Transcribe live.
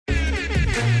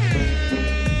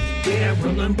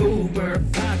Daryl and Boober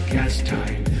podcast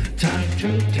time. Time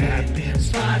to tap in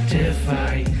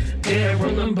Spotify.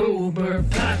 Daryl and Boober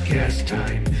podcast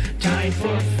time. Time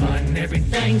for fun,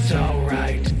 everything's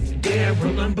alright.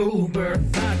 Daryl and Boober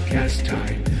podcast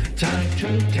time. Time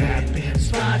to tap in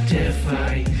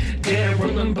Spotify.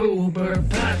 Daryl and Boober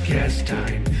podcast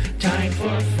time. Time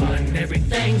for fun,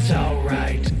 everything's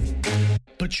alright.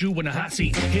 Put you in a hot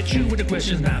seat, hit you with the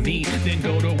questions, not me. Then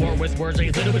go to war with words, a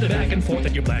little bit of back and forth,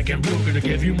 and you're black and blue, gonna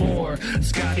give you more.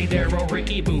 Scotty, Darrow,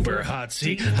 Ricky, Boober, hot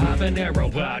seat,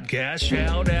 habanero podcast,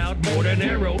 shout out more than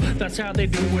arrow. That's how they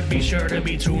do it. Be sure to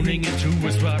be tuning into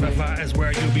it. Spotify is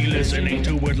where you'll be listening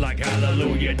to it like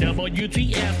hallelujah.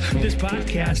 WTF, this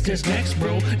podcast is next,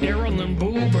 bro. Daryl and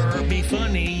Boober be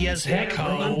funny as heck, ho.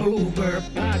 Daryl and Boober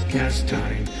podcast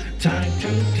time. Time to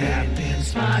tap in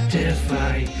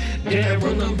Spotify.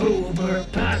 Daryl and Boober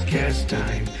podcast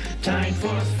time. Time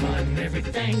for fun,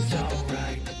 everything's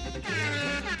alright.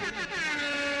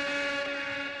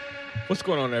 What's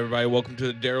going on, everybody? Welcome to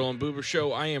the Daryl and Boober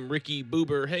Show. I am Ricky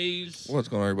Boober Hayes. What's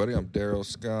going on, everybody? I'm Daryl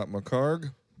Scott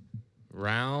McCarg.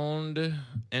 Round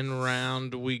and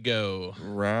round we go.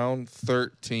 Round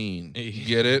 13.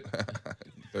 Get it?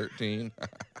 13.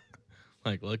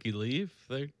 Like Lucky Leaf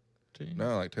 13?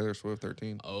 No, like Taylor Swift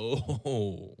 13.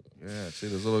 Oh. Yeah, see,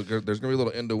 there's going to be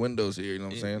little innuendos here, you know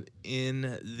what I'm saying?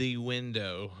 In the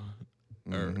window.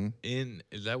 Mm-hmm. Or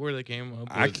is that where they came up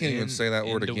with? I can't even say that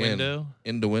word again. Window?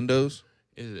 Innuendos?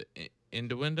 Is it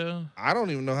innuendo? I don't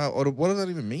even know what does that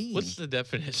even mean? What's the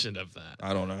definition of that?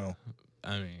 I don't know.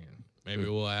 I mean, maybe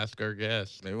we'll ask our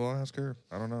guest. Maybe we'll ask her.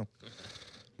 I don't know.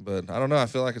 But I don't know. I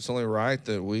feel like it's only right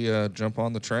that we jump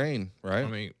on the train, right? I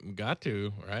mean, we got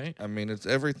to, right? I mean, it's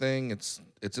everything. It's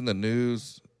in the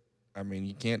news. I mean,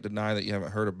 you can't deny that you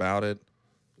haven't heard about it.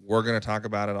 We're going to talk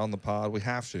about it on the pod. We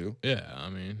have to. Yeah, I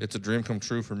mean. It's a dream come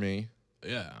true for me.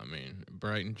 Yeah, I mean,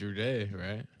 brightened your day,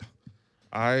 right?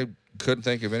 I couldn't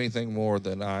think of anything more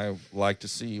than I like to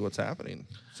see what's happening.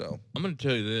 So I'm going to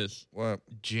tell you this. What?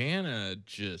 Jana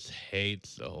just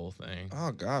hates the whole thing.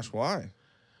 Oh, gosh, why?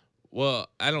 Well,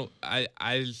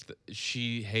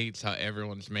 she hates how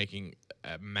everyone's making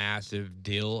a massive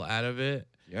deal out of it.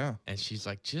 Yeah. And she's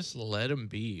like, just let him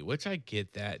be, which I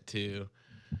get that too.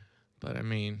 But I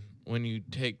mean, when you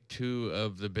take two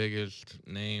of the biggest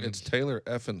names. It's Taylor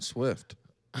effing Swift.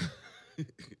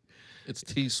 It's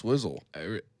T Swizzle.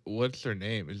 What's their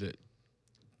name? Is it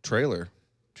Trailer?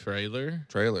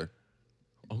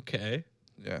 Okay.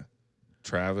 Yeah.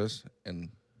 Travis and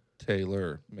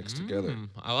Taylor mixed together.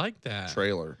 I like that.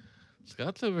 Trailer.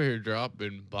 Scott's over here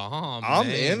dropping bombs. I'm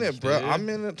in it, bro. Dude. I'm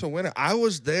in it to win it. I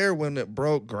was there when it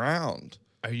broke ground.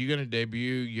 Are you going to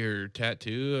debut your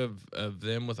tattoo of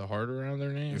them with a heart around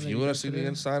their name? If you want to see the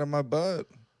inside of my butt.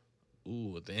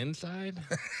 Ooh, the inside?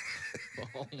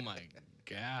 Oh, my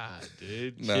God,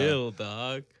 dude. No. Chill,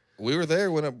 dog. We were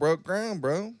there when it broke ground,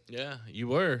 bro. Yeah, you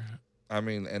were. I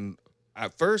mean, and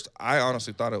at first, I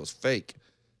honestly thought it was fake.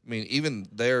 I mean, even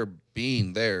there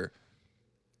being there,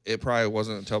 it probably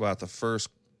wasn't until about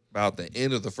the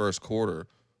end of the first quarter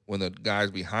when the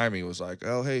guys behind me was like,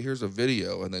 oh, hey, here's a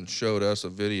video, and then showed us a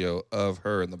video of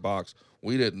her in the box.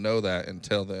 We didn't know that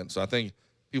until then. So I think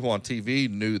people on TV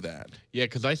knew that. Yeah,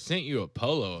 because I sent you a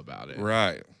polo about it.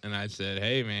 Right. And I said,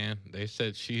 hey, man, they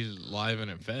said she's live in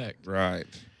effect. Right.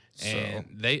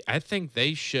 And I think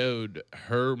they showed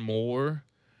her more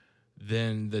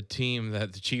than the team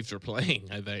that the Chiefs are playing,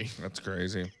 I think. That's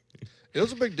crazy. It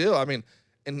was a big deal. I mean,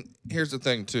 and here's the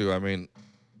thing, too. I mean,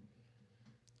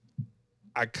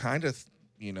 I kind of,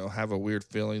 have a weird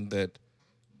feeling that,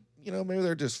 maybe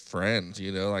they're just friends,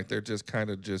 like they're just kind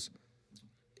of just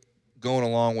going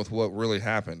along with what really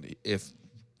happened. If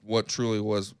what truly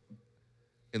was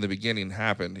in the beginning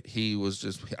happened,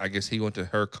 I guess he went to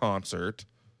her concert,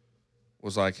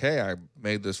 was like, hey, I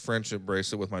made this friendship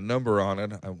bracelet with my number on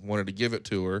it. I wanted to give it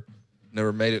to her.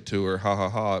 Never made it to her. Ha, ha,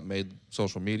 ha. It made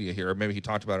social media here. Or maybe he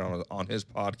talked about it on his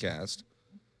podcast.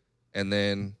 And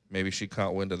then maybe she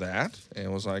caught wind of that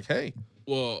and was like, hey,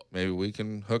 well, maybe we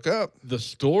can hook up. The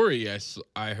story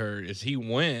I heard is he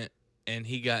went and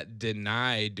he got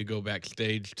denied to go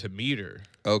backstage to meet her.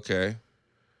 Okay.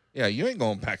 Yeah, you ain't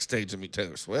going backstage to meet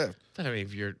Taylor Swift. I mean,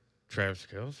 if you're Travis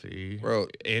Kelce, bro,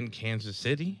 in Kansas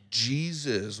City,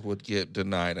 Jesus would get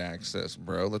denied access,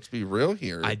 bro. Let's be real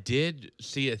here. I did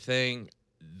see a thing.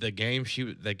 The game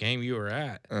you were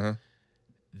at,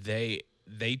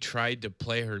 they tried to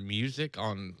play her music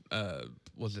on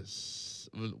was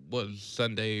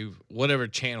Sunday, whatever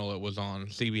channel it was on,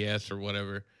 CBS or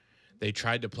whatever. They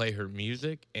tried to play her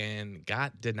music and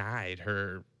got denied.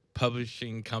 Her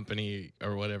publishing company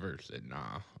or whatever said,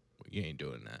 nah, you ain't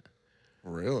doing that.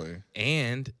 Really?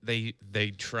 And they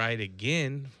tried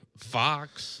again.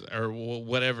 Fox or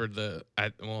whatever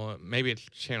maybe it's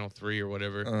Channel 3 or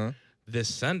whatever. Uh-huh.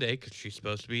 This Sunday, because she's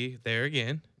supposed to be there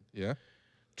again. Yeah.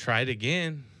 Tried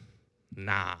again.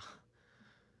 Nah.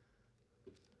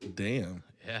 Damn.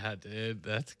 Yeah, dude.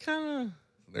 That's kind of...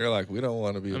 They're like, we don't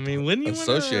want to be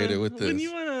associated with this. When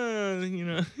you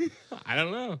want to, I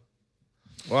don't know.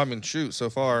 Well, I mean, shoot, so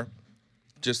far,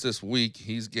 just this week,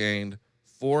 he's gained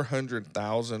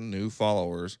 400,000 new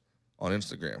followers on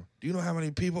Instagram. Do you know how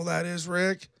many people that is,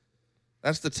 Rick?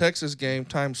 That's the Texas game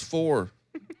times 4.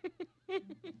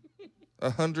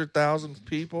 100,000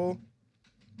 people.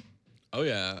 Oh,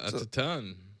 yeah. That's a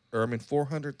ton. Or,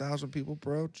 400,000 people,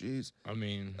 bro. Jeez.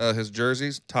 His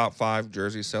jerseys, top 5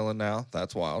 jerseys selling now.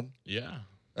 That's wild.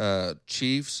 Yeah.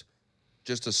 Chiefs,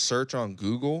 just a search on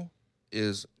Google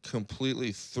is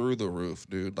completely through the roof,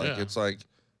 dude. It's like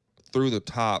through the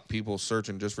top, people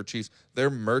searching just for Chiefs.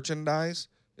 Their merchandise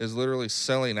is literally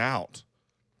selling out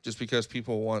just because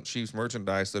people want Chiefs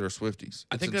merchandise that are Swifties.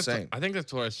 It's insane. I think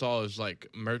that's what I saw is like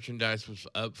merchandise was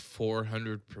up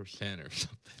 400% or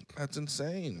something. That's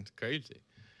insane. It's crazy.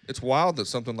 It's wild that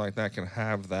something like that can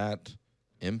have that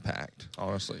impact,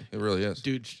 honestly. It really is.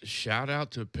 Dude, shout out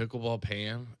to Pickleball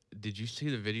Pam. Did you see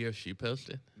the video she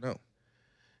posted? No.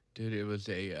 Dude, it was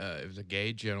a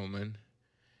gay gentleman,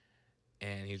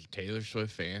 and he's a Taylor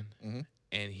Swift fan,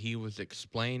 and he was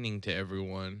explaining to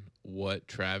everyone what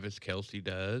Travis Kelce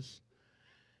does,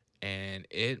 and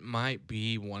it might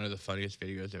be one of the funniest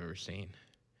videos I've ever seen.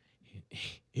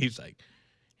 He's like,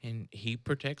 and he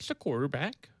protects the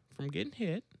quarterback from getting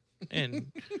hit,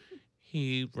 and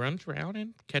he runs around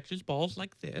and catches balls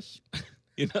like this.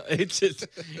 It's just,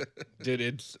 dude,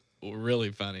 it's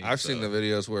really funny. I've seen the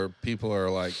videos where people are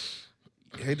like,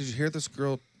 hey, did you hear this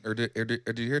girl, or did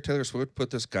you hear Taylor Swift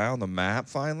put this guy on the map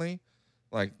finally?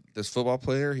 Like, this football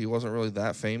player, he wasn't really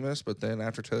that famous, but then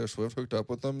after Taylor Swift hooked up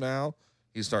with him now,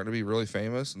 he's starting to be really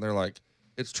famous, and they're like,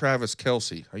 it's Travis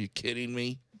Kelce. Are you kidding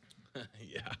me?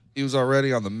 Yeah. He was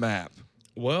already on the map.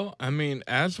 Well,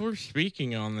 as we're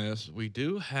speaking on this, we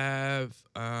do have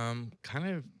kind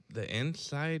of the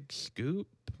inside scoop,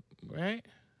 right?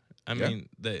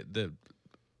 The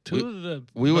two of the...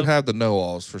 We would have the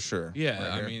know-alls for sure.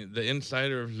 Yeah, the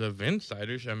insiders of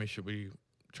insiders. Should we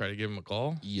try to give them a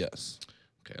call? Yes.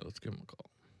 Okay, let's give them a call.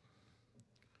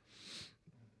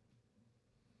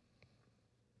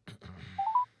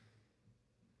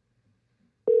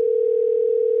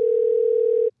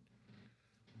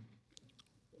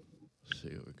 Let's see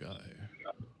what we got here.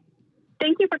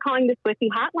 Thank you for calling the Swifty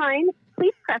hotline.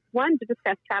 Please press 1 to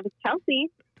discuss Travis Kelce.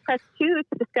 Press 2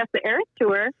 to discuss the Eras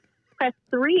Tour. Press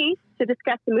 3 to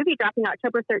discuss the movie dropping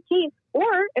October 13th.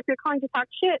 Or if you're calling to talk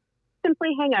shit,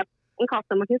 simply hang up and call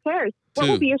someone who cares. What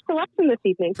will be your selection this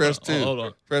evening? Press 2. Hold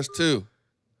on. Press 2.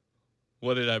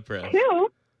 What did I press?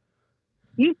 2?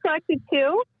 You selected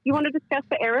 2? You want to discuss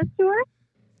the Eras Tour?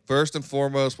 First and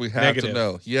foremost, we have to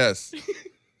know. Yes.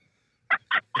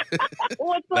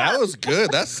 What's that up? was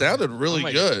good. That sounded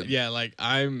really good. Yeah, we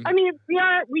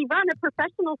run a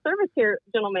professional service here,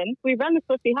 gentlemen. We run the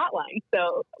Swifty hotline.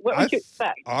 So what would you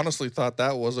expect? Honestly thought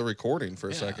that was a recording for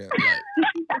a second.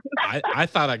 I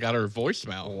thought I got her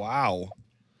voicemail. Wow.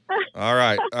 All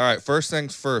right. First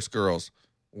things first, girls.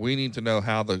 We need to know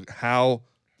how the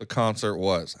concert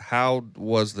was. How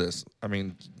was this?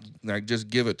 Just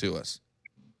give it to us.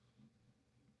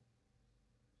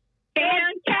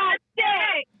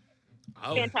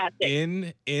 Oh, fantastic.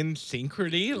 In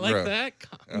synchrony like that?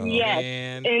 Oh, yes.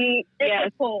 Man. It's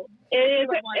a cult.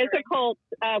 It's a cult.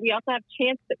 We also have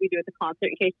chants that we do at the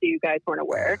concert in case you guys weren't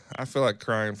aware. I feel like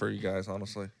crying for you guys,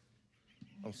 honestly.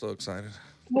 I'm so excited.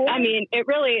 We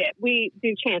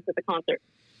do chants at the concert.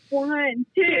 1,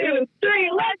 2,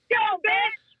 3, let's go,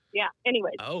 bitch! Yeah,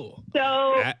 anyways. Oh.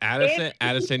 So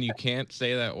Addison, you can't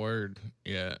say that word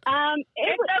yet.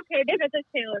 It's okay because it's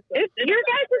Taylor Swift. Your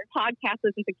guys' podcast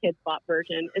isn't the Kid Spot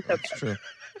version. It's okay. That's true.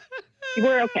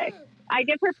 We're okay. I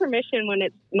give her permission when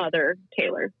it's Mother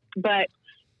Taylor. But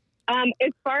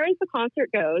as far as the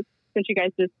concert goes, since you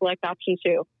guys did select option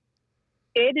 2,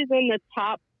 it is in the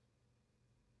top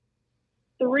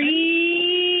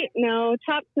 3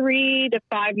 to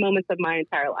 5 moments of my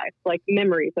entire life, like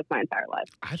memories of my entire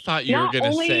life. I thought you were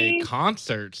going to say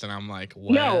concerts, and I'm like,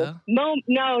 well. No,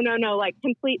 like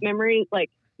complete memories,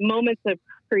 like moments of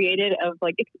created of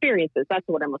like experiences. That's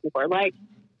what I'm looking for. Like,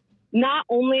 not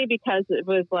only because it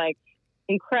was like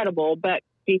incredible, but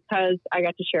because I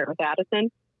got to share it with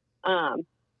Addison.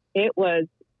 It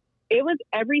was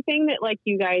everything that like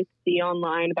you guys see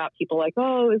online about people like,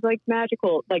 oh, it was like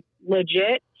magical, like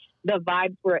legit. The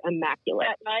vibes were immaculate.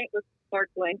 That night was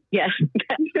sparkling. Yes,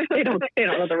 they don't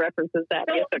know the references. That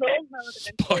They'll it's okay. know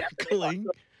eventually after they Sparkling.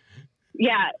 watch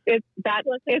Yeah, it's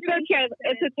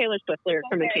a Taylor Swift lyric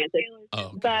from Okay, Enchanted. Taylor Oh,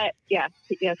 okay. But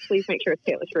yes, please make sure it's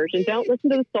Taylor's version. Don't listen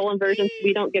to the stolen versions.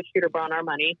 We don't give Scooter Braun our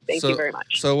money. Thank you very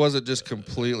much. So was it just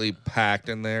completely packed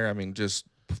in there? I mean, just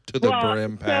to the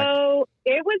brim packed? So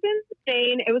it was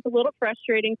insane. It was a little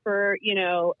frustrating for,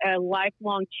 a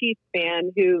lifelong Chiefs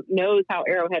fan who knows how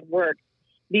Arrowhead works.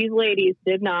 These ladies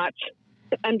did not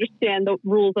understand the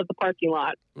rules of the parking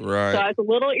lot. Right. So I was a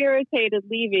little irritated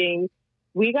leaving.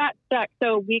 We got stuck.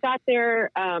 So we got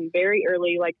there very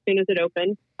early, like as soon as it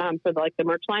opened for the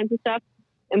merch lines and stuff.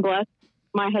 And bless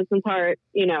my husband's heart,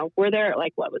 we're there at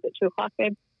what was it, 2 o'clock,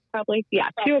 babe? Probably. Yeah,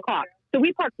 2 o'clock. So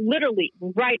we parked literally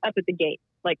right up at the gate.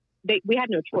 We had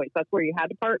no choice. That's where you had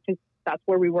to park because that's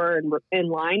where we were in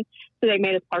line. So they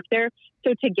made us park there.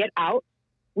 So to get out,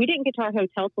 we didn't get to our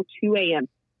hotel till 2 a.m.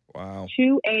 Wow.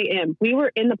 2 a.m. We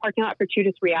were in the parking lot for 2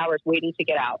 to 3 hours waiting to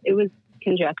get out. It was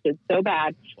congested so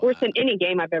bad. Wow. Worse than any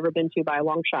game I've ever been to by a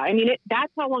long shot. I mean,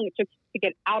 that's how long it took to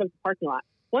get out of the parking lot.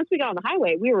 Once we got on the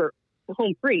highway, we were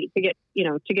home free to get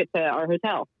to our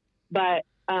hotel. But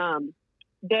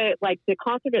the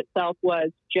concert itself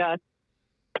was just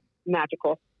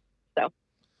magical. So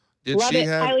love it.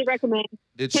 Highly recommend.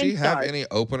 Did 10 she have stars. any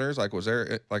openers? Was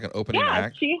there an opening Yeah,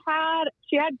 act? she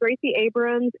had Gracie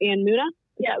Abrams and Muna.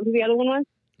 Yeah, who the other one was.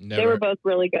 They were both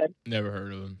really good. Never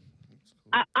heard of them.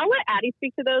 I'll let Addie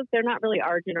speak to those. They're not really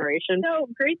our generation. So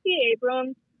Gracie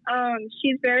Abrams,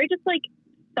 she's very just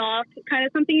soft, kind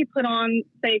of something you put on,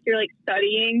 say, if you're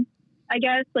studying, I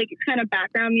guess, kind of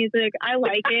background music. I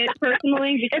like it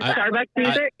personally. It's Starbucks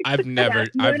music. I've never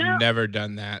Muna, I've never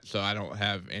done that, so I don't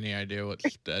have any idea what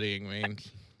studying means.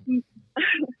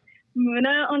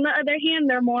 Muna, on the other hand,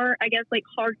 they're more, I guess,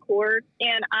 hardcore.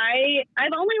 And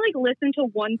I've only listened to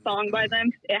one song by them.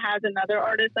 It has another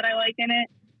artist that I like in it.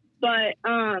 But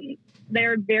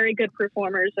they're very good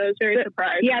performers. So I was very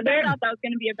surprised. Yeah, I thought that was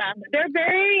going to be a bad thing. They're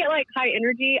very high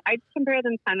energy. I'd compare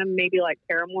them kind of maybe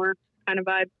Paramore kind of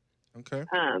vibe. Okay.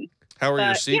 How are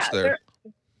your seats there?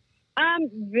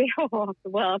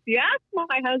 Well, if you ask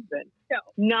my husband, no,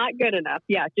 not good enough.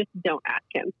 Yeah, just don't ask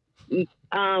him.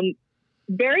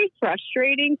 Very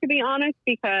frustrating, to be honest,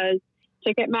 because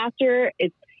Ticketmaster,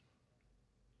 it's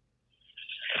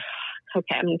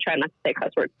okay. I'm trying not to say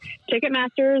cuss words.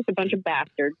 Ticketmaster is a bunch of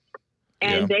bastards,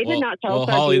 and they did not tell us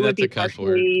that Holly, we would that's be a cuss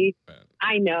partially. word.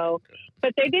 I know,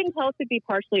 but they didn't tell us to be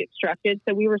partially obstructed,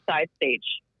 so we were side stage.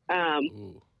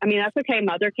 Ooh. I mean, that's okay.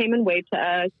 Mother came and waved to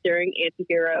us during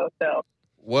Antihero, so.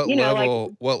 What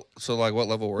level? What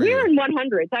level were you? We were in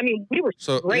 100s. I mean, we were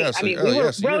great. Yeah, I mean, we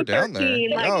were so you were down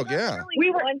 13, there. Like, Yeah. we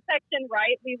were in section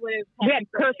right. We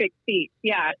had perfect seats.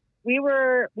 Yeah, we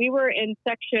were in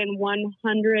section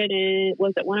 100 and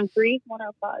was it 103?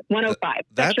 105. 105.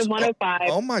 Section 105.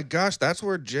 Oh my gosh, that's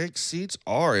where Jake's seats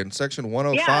are in section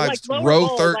 105, lower row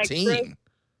bowl, 13.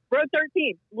 Row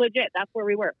 13. Legit. That's where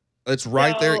we were. It's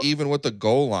right there, even with the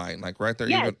goal line, right there.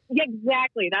 Yeah, even.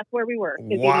 Exactly. That's where we were.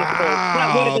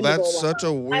 Wow, that's such a I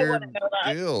weird wouldn't know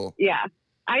that. deal. Yeah,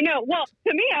 I know. Well,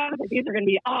 to me, I was like, these are going to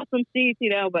be awesome seats,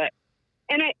 but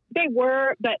they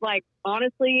were, but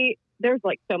honestly, there's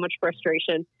so much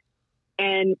frustration.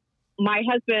 And my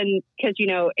husband, because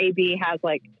AB has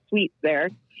suites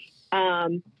there.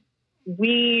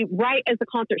 We right as the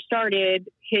concert started,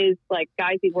 his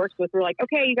guys he works with were like,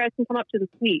 okay, you guys can come up to the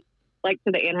suite. To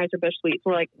the Anheuser-Busch suites.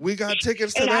 We're like, we got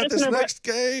tickets to that this next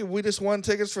game. We just won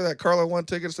tickets for that. Carla won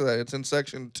tickets to that. It's in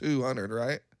section 200,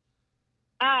 right?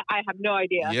 I have no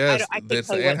idea. Yes, I can't it's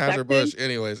the tell you what Anheuser-Busch. section.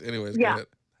 Anyways, Yeah. go ahead.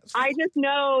 I just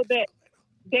know that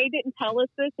they didn't tell us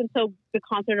this until the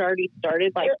concert already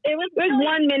started. It was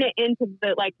 1 minute into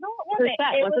the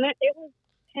wasn't it? It was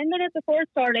 10 minutes before it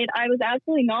started. I was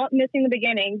absolutely not missing the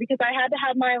beginning because I had to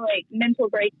have my mental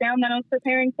breakdown that I was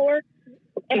preparing for.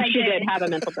 And she did have a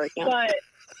mental breakdown. But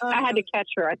I had to catch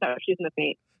her. I thought she was in the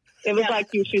faint. It was like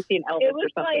she was seeing Elvis it was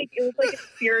or something. It was a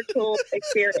spiritual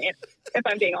experience, if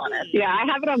I'm being honest. Yeah, I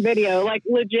have it on video.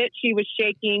 Legit, she was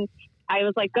shaking. I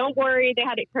was like, don't worry. They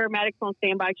had paramedics on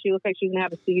standby. She looked like she was going to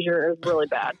have a seizure. It was really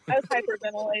bad. I was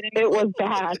hyperventilating. It was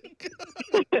bad.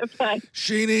 But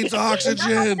she needs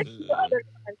oxygen.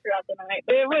 Throughout the night.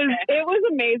 It was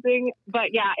amazing.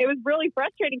 But yeah, it was really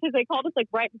frustrating because they called us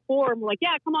right before and we're like,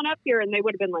 yeah, come on up here. And they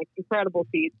would have been incredible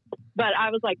seats. But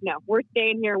I was like, no, we're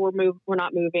staying here. We're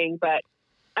not moving. But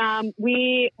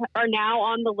we are now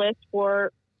on the list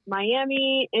for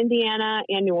Miami, Indiana,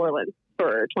 and New Orleans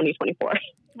for 2024.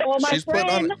 Well, my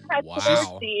friend has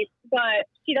Wow. seats, but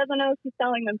she doesn't know if she's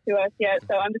selling them to us yet.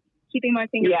 So I'm just keeping my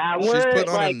fingers. Yeah, She's put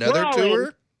on another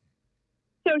tour?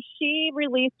 So she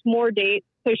released more dates.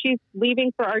 So she's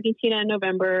leaving for Argentina in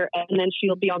November, and then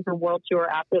she'll be on her world tour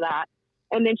after that.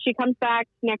 And then she comes back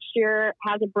next year,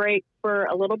 has a break for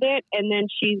a little bit, and then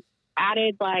she's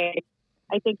added like,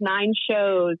 I think 9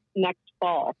 shows next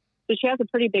fall. So she has a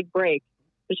pretty big break.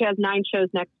 So she has 9 shows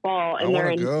next fall, and they're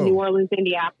in New Orleans,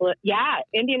 Indianapolis. Yeah,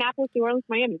 Indianapolis, New Orleans,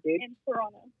 Miami, dude. In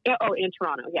Toronto. Oh, in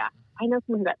Toronto, yeah. I know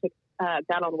someone that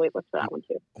got on the wait list for that one,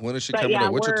 too. When is she coming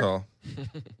to Wichita?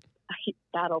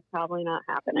 That'll probably not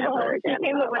happen No, ever if she again.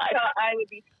 came to Wichita, I would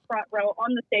be front row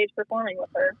on the stage performing with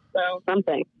her. So,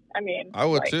 Something. I mean. I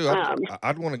would, like, too.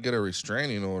 I'd want to get a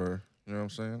restraining order. You know what I'm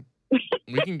saying?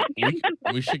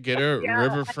 We should get her Yeah.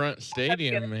 Riverfront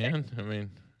Stadium, man. I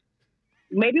mean,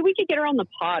 Maybe we could get her on the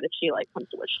pod if she like comes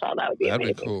to Wichita. That would be That'd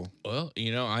amazing. be cool. well,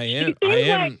 you know, I seems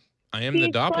am the she's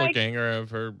doppelganger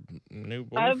of her new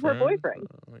boyfriend. Of her boyfriend.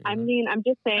 You I know. mean, I'm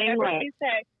just saying, whatever like, you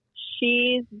say.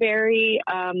 she's very,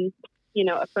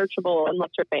 approachable and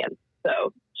loves her fans.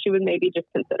 So she would maybe just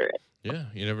consider it. Yeah,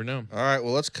 you never know. All right,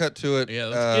 well, let's cut to it. Yeah,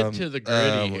 let's get to the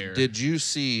gritty here. Did you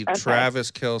see Okay.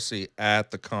 Travis Kelce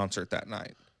at the concert that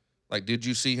night? Like, did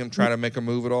you see him try to make a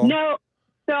move at all? No.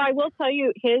 So I will tell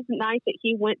you, his night that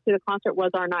he went to the concert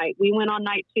was our night. We went on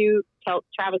night 2.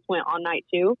 Travis went on night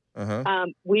 2. Uh-huh.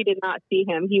 We did not see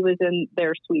him. He was in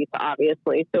their suites,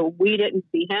 obviously. So we didn't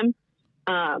see him.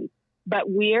 But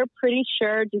we're pretty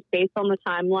sure, just based on the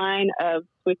timeline of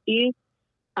Swifties,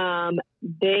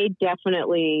 they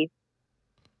definitely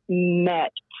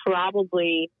met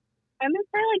probably And it's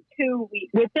for like 2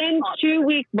 weeks. within 2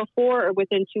 weeks before or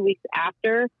within 2 weeks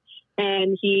after.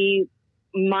 And he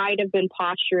might have been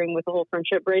posturing with the whole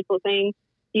friendship bracelet thing,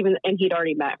 and he'd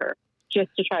already met her just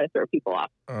to try to throw people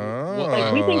off. Oh.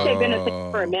 Like, we think they've been a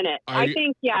thing for a minute. I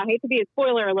think, I hate to be a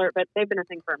spoiler alert, but they've been a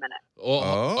thing for a minute.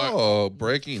 Well,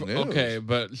 breaking news. okay,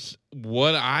 but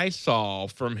what I saw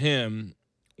from him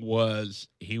was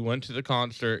he went to the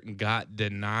concert and got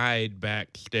denied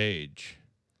backstage.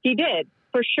 He did,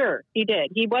 for sure. He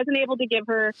did. He wasn't able to give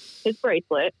her his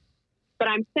bracelet, but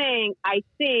I'm saying I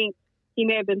think he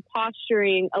may have been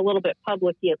posturing a little bit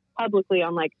publicly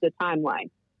on like the timeline.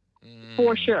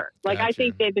 For sure. Like, gotcha. I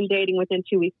think they've been dating within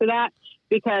 2 weeks of that,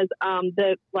 because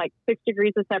the 6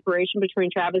 degrees of separation between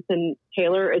Travis and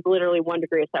Taylor is literally 1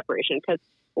 degree of separation. Because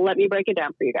let me break it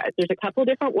down for you guys. There's a couple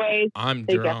different ways. I'm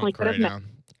They definitely drunk could have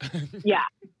right now. Yeah.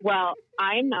 Well,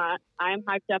 I am not. I am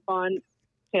hyped up on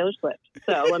Taylor Swift.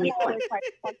 So let me explain.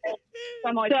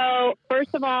 So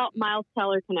first of all, Miles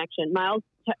Teller connection. Miles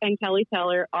and Kelly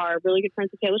Teller are really good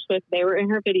friends with Taylor Swift. They were in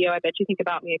her video, I Bet You Think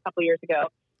About Me, a couple years ago.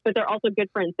 But they're also good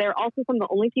friends. They're also some of the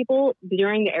only people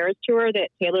during the Eras tour that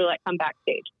Taylor let come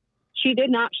backstage. She's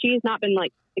not been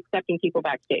like accepting people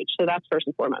backstage. So that's first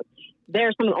and foremost.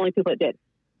 They're some of the only people that did.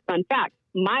 Fun fact,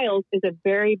 Miles is a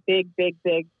very big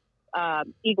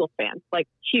Eagles fan, like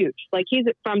huge. Like, he's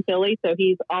from Philly, so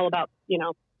he's all about,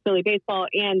 Philly baseball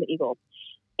and the Eagles.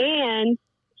 And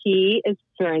he is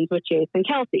friends with Jason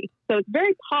Kelce. So it's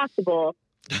very possible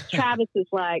Travis is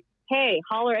like, hey,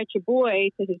 holler at your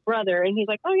boy to his brother. And he's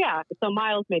like, oh, yeah. So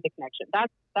Miles made the connection.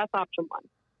 That's option 1.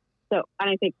 So, and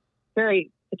I think very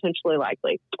potentially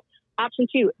likely. Option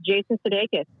 2, Jason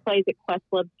Sudeikis plays at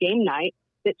Questlove's game night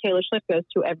that Taylor Swift goes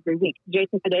to every week.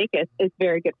 Jason Sudeikis is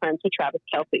very good friends with Travis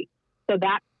Kelce. So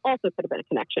that also could have been a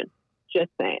connection.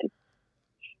 Just saying.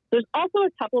 There's also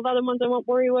a couple of other ones I won't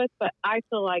worry with, but I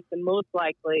feel like the most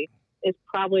likely is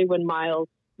probably when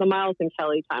the Miles and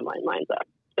Kelly timeline lines up.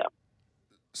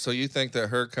 So you think that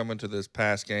her coming to this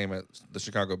past game at the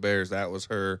Chicago Bears, that was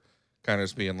her kind of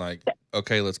just being like,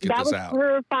 okay, let's get this out. That was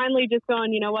her finally just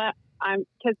going, you know what?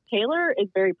 Because Taylor is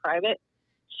very private.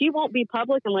 She won't be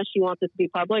public unless she wants it to be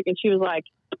public. And she was like,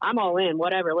 I'm all in,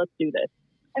 whatever, let's do this.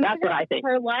 And that's what I think.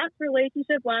 Her last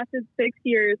relationship lasted 6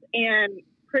 years, and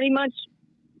pretty much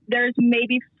there's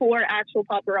maybe 4 actual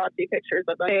paparazzi pictures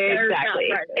of them. Exactly.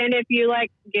 And if you like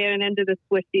getting into the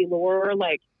Swiftie lore,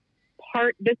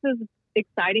 this is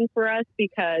exciting for us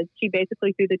because she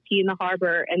basically threw the tea in the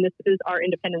harbor, and this is our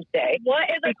Independence Day. What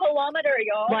is a kilometer,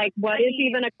 y'all? Like, what is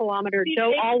even a kilometer?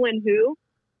 Joe Alwyn, who?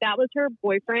 That was her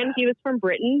boyfriend. He was from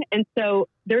Britain. And so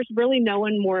there's really no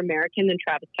one more American than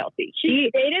Travis Kelce. She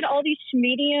dated all these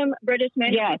medium British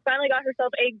men. Yes. She finally got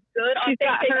herself a good, she's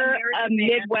got her a American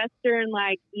man. Midwestern,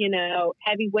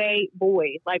 heavyweight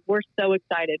boy. Like, we're so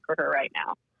excited for her right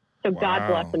now. So God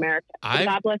bless America.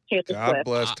 God bless Taylor Swift. God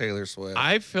bless Taylor Swift.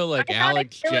 I feel like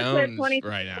Alex Jones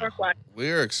right now.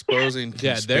 We're exposing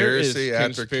there is conspiracy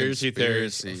after conspiracy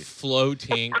theories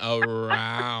floating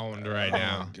around right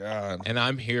now. Oh, God. And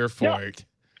I'm here for it.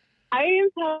 I am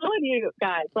telling you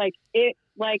guys,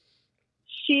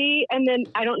 And then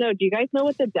I don't know. Do you guys know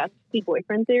what the Dusty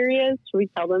boyfriend theory is? Should we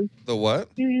tell them? The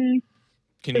what? Do we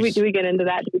get into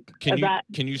that?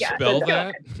 Can you spell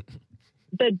that?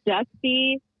 The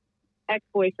Dusty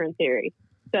ex-boyfriend theory.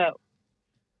 So,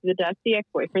 the Dusty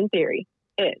ex-boyfriend theory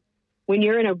is when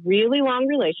you're in a really long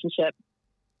relationship,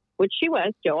 which she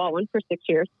was, Joe Alwyn, for 6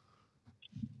 years,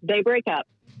 they break up.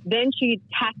 Then she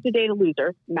has to date a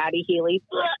loser, Maddie Healy.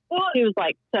 He was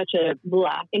like such a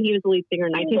blah, and he was the lead singer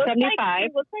in 1975. He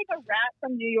looks like a rat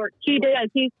from New York. He does.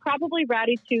 He's probably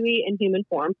Ratatouille in human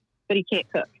form, but he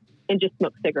can't cook and just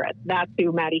smoke cigarettes. That's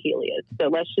who Maddie Healy is. So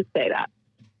let's just say that.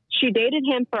 She dated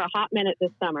him for a hot minute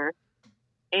this summer,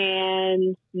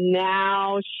 and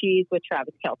now she's with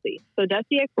Travis Kelce. So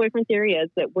Dusty ex-boyfriend theory is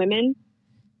that women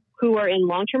who are in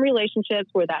long-term relationships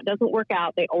where that doesn't work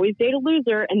out, they always date a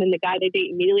loser, and then the guy they date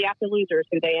immediately after losers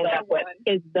who they end up with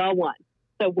is the one.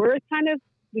 So we're excited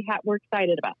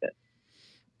about this.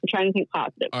 I'm trying to think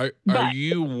positive. Are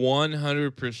you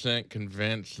 100%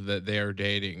 convinced that they are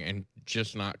dating and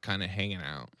just not kind of hanging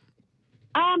out?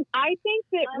 I think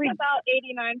that I'm about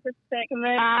 89%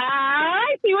 convinced.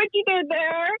 I see what you did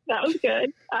there. That was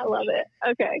good. I love it.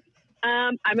 Okay.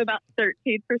 I'm about 13%.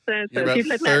 So You're about if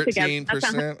you put that together, 13%? that's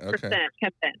 100%. Okay.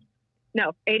 Kept in.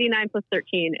 No, 89 plus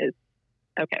 13 is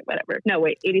okay. Whatever. No,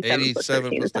 wait. 87 plus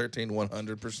 13 plus is 13,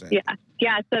 100%.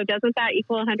 Yeah. So doesn't that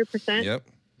equal 100%? Yep.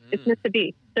 It's meant to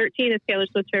be. 13 is Taylor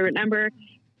Swift's favorite number.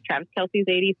 Travis Kelce's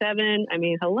 87. I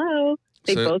mean, hello.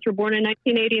 They both were born in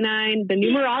 1989. The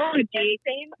numerology.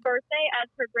 Same birthday as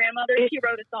her grandmother. She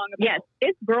wrote a song about. Yes,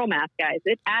 it's girl math, guys.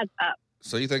 It adds up.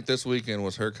 So you think this weekend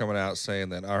was her coming out saying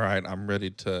that, all right, I'm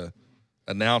ready to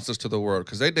announce this to the world?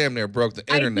 Because they damn near broke the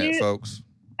internet, folks.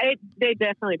 They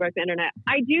definitely broke the internet.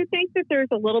 I do think that there's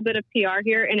a little bit of PR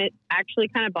here, and it actually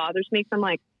kind of bothers me. Because I'm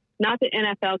like, not the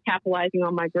NFL capitalizing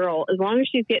on my girl. As long as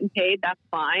she's getting paid, that's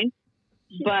fine.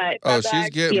 But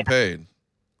she's getting paid.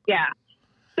 Yeah.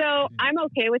 So I'm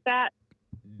okay with that.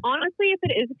 Honestly, if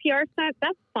it is a PR stunt,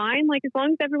 that's fine. Like, as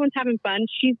long as everyone's having fun,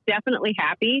 she's definitely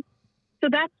happy. So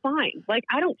that's fine. Like,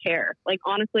 I don't care. Like,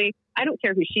 honestly, I don't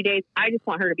care who she dates. I just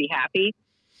want her to be happy.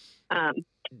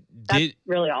 That's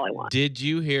really all I want. Did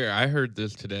you hear? I heard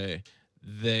this today.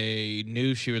 They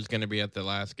knew she was going to be at the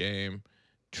last game,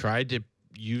 tried to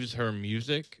use her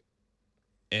music,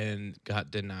 and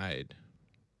got denied.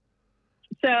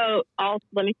 So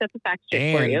let me set the facts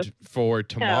straight for you. And for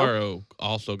tomorrow,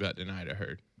 also got denied, I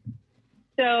heard.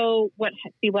 So what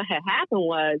had happened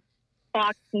was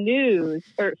Fox News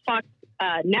or Fox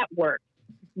Network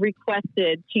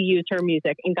requested to use her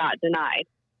music and got denied.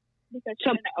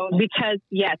 Because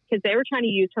they were trying to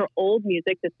use her old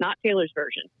music that's not Taylor's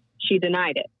version. She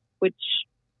denied it,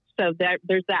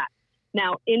 there's that.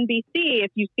 Now, NBC,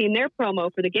 if you've seen their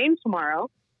promo for the game tomorrow,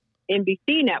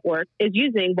 NBC Network is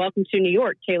using Welcome to New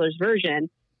York, Taylor's version,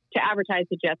 to advertise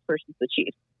the Jets versus the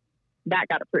Chiefs. That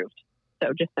got approved.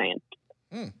 So just saying.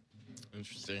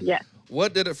 Interesting. Yeah.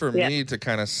 What did it for me to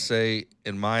kind of say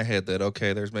in my head that,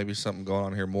 okay, there's maybe something going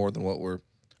on here more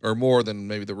than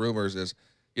maybe the rumors is,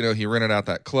 he rented out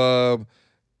that club.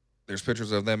 There's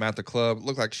pictures of them at the club.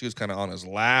 Looked like she was kind of on his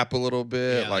lap a little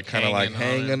bit,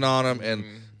 hanging on him. And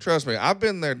trust me, I've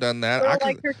been there, done that.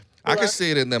 I can see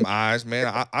it in them eyes,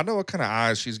 man. I know what kind of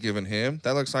eyes she's giving him.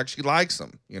 That looks like she likes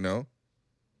him,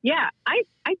 Yeah, I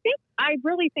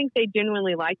really think they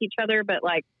genuinely like each other, but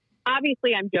like,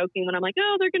 obviously I'm joking when I'm like,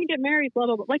 oh, they're going to get married, blah,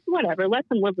 blah, blah. Like, whatever, let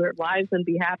them live their lives and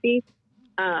be happy.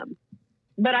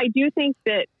 But I do think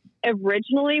that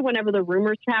originally, whenever the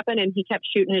rumors happened and he kept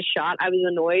shooting his shot, I was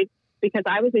annoyed because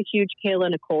I was a huge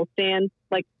Kayla Nicole stan.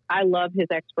 Like, I love his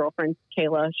ex-girlfriend,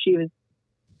 Kayla.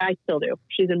 I still do.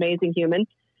 She's an amazing human.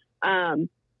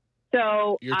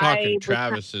 So you're talking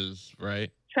Travis's,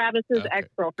 right? Travis's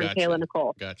ex-girlfriend, Kayla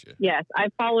Nicole. Gotcha. Yes, I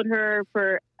followed her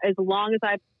for as long as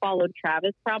I've followed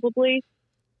Travis, probably.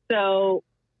 So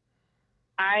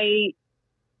I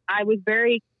was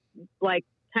very, like,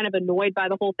 kind of annoyed by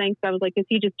the whole thing. So I was like, is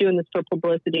he just doing this for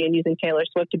publicity and using Taylor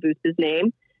Swift to boost his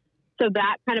name? So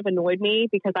that kind of annoyed me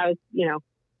because I was,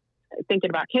 thinking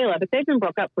about Kayla. But they've been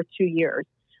broke up for 2 years.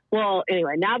 Well,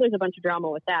 anyway, now there's a bunch of drama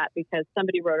with that because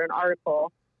somebody wrote an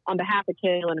article on behalf of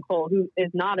Kayla Nicole, who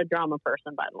is not a drama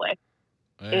person, by the way.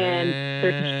 And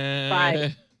there's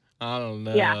fights. I don't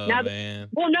know, man.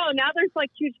 Now there's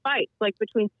like huge fights, like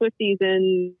between Swifties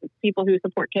and people who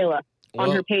support Kayla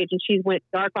on her page. And she's went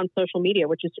dark on social media,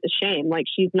 which is a shame. Like,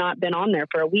 she's not been on there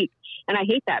for a week. And I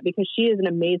hate that because she is an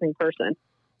amazing person.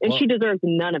 And she deserves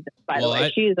none of this, by the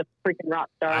way. She is a freaking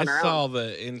rock star on her own. I saw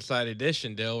the Inside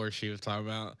Edition deal where she was talking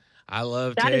about, I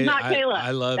love That is not Kayla.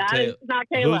 I love That Taylor. is not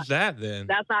Kayla. Who's that then?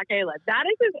 That's not Kayla. That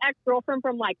is his ex-girlfriend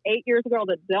from like 8 years ago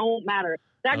that don't matter.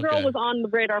 That girl Okay. was on the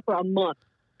radar for a month.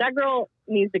 That girl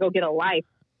needs to go get a life.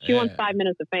 She wants 5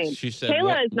 minutes of fame. She said,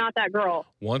 Kayla is not that girl.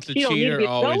 once a She don't need to cheater, be- go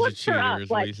always a look her cheater, up, is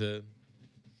what like- he said.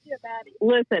 She's a baddie.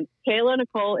 Listen, Kayla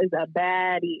Nicole is a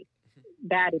baddie.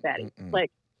 Baddie. Mm-mm.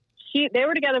 Like, they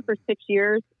were together for 6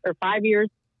 years or 5 years.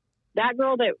 That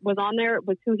girl that was on there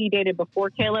was who he dated before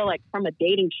Kayla, like from a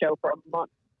dating show for a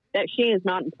month. That she is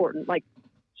not important. Like,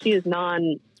 she is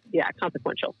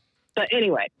consequential. But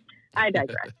anyway, I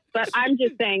digress. But I'm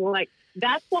just saying, like,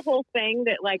 that's the whole thing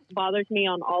that like bothers me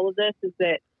on all of this is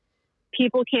that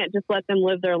people can't just let them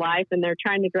live their life and they're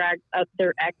trying to drag up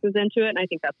their exes into it. And I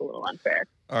think that's a little unfair.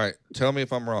 All right, tell me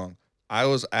if I'm wrong. I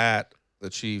was at the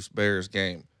Chiefs Bears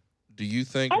game. Do you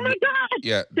think? Oh my God.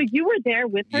 Yeah. So you were there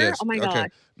with her? Yes. Oh my okay. gosh.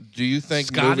 Do you think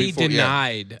Scotty moving forward-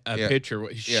 denied a Yeah.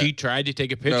 picture. She Yeah. tried to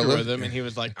take a picture look- with him, and he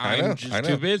was like, I I'm know, just I know.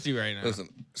 too busy right now. Listen,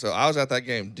 so I was at that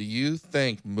game. Do you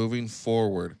think moving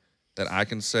forward that I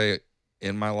can say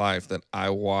in my life that I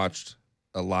watched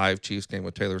a live Chiefs game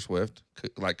with Taylor Swift?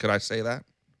 Could I say that?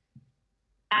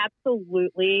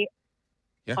 Absolutely.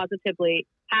 Yeah. Positively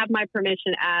have my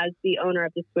permission as the owner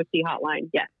of the Swifty hotline.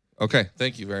 Yes. Okay,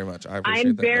 thank you very much. I appreciate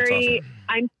I'm that. That's awesome.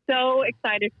 I'm so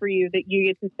excited for you that you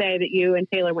get to say that you and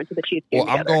Taylor went to the Chiefs game Well,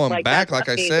 I'm together. going Like, back. that's Like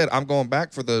I amazing. said, I'm going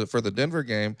back for the Denver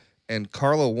game, and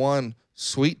Carla won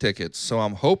suite tickets. So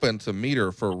I'm hoping to meet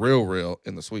her for real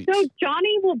in the suites. So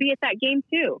Johnny will be at that game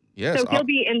too. Yes, So he'll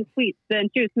be in the suites then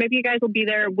too. So maybe you guys will be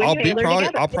there with I'll be Taylor probably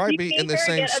together. I'll probably If you be in see the her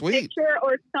same get a suite. picture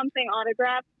or something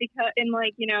autographed because in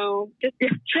like just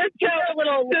show a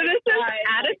little. So this is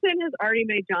Addison has already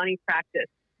made Johnny practice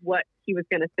what he was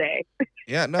going to say.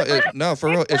 Yeah, no,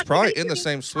 for real. It's probably in the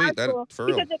same suite. That for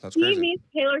real. Because if That's he crazy. meets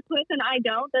Taylor Swift and I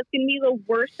don't, that's gonna be the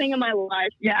worst thing in my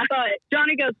life. Yeah. But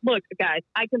Johnny goes, look, guys,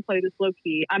 I can play this low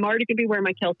key. I'm already going to be wearing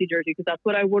my Kelsey jersey because that's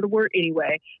what I would have worn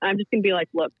anyway. I'm just going to be like,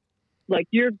 look, like,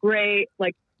 you're great.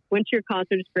 Like, went to your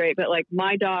concert is great. But, like,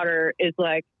 my daughter is,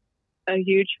 like, a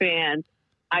huge fan.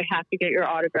 I have to get your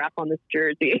autograph on this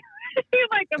jersey.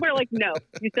 Like, and we're like, no,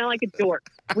 you sound like a dork.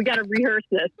 We got to rehearse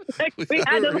this. Like, we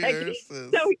had to, like,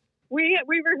 so we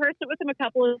rehearsed it with him a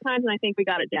couple of times, and I think we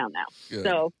got it down now. Good.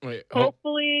 So Wait,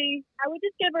 hopefully, I would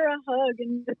just give her a hug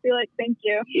and just be like, "Thank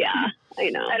you." yeah, I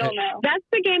know. I don't know. That's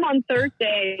the game on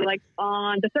Thursday, like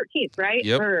on the 13th, right?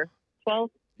 Yep. Or 12th?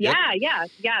 Yep.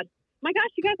 Yeah. My gosh,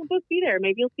 you guys will both be there.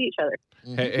 Maybe you'll see each other.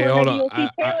 hey, Or hold maybe on. you'll see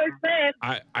Taylor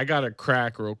Swift. I got a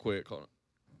crack real quick. Hold on.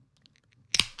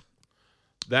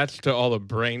 That's to all the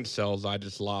brain cells I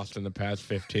just lost in the past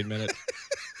 15 minutes.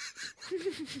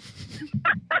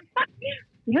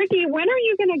 Ricky, when are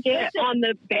you going to get Listen, on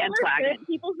the Taylor bandwagon? Swift,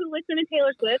 people who listen to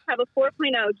Taylor Swift have a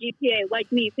 4.0 GPA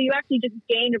like me, so you actually just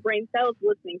gained a brain cells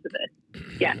listening to this.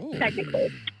 Yeah, Ooh. technically.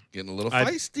 Getting a little I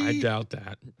feisty. doubt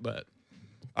that, but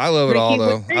I love it all, Ricky,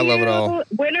 though. when I are love it all. you-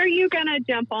 When are you going to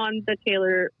jump on the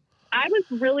Taylor? I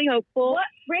was really hopeful.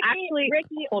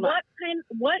 Ricky, hold on.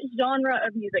 what genre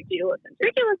of music do you listen to?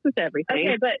 Ricky listens to everything.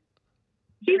 Okay, but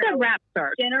She's a rap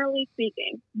star. generally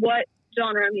speaking, what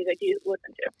genre of music do you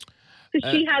listen to?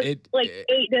 Because she has it-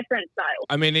 8 different styles.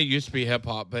 I mean, it used to be hip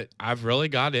hop, but I've really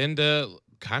got into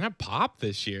kind of pop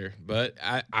this year. But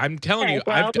I'm telling Okay, you,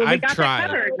 Well, we I've got that tried.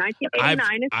 covered.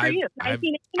 1989 is for I've- you.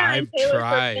 1989, I've Taylor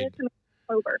tried. Swift is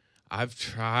over. I've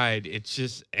tried. It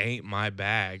just ain't my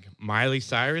bag. Miley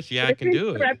Cyrus, yeah, I Listen can do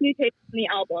to it. Reputation, the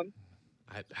album.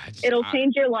 I just, It'll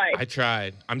change your life. I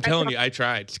tried. I'm telling you, I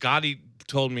tried. Scotty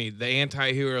told me the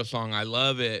anti-hero song. I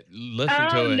love it. Listen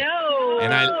to it. No.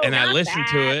 And I not listened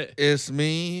to that. it. It's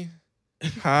me.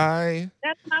 Hi.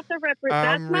 That's not the I'm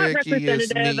that's not Ricky, it's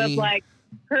representative of me. like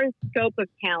her scope of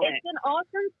talent. It's an awesome.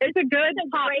 It's a good it's a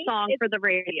pop great- song it's- for the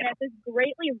radio.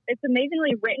 It's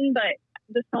amazingly written, but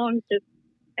the song's just.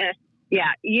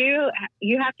 Yeah, you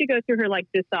have to go through her like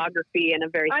discography in a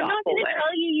very I'm not thoughtful going way. to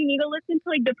tell you you need to listen to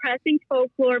like depressing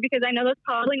folklore because I know that's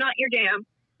probably not your jam.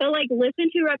 But like listen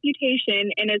to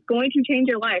Reputation and it's going to change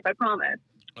your life. I promise.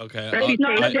 Okay. It's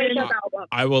not a I, breakup I, album.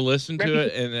 I will listen to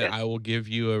it and then I will give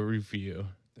you a review.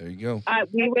 There you go.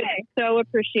 We would Okay. so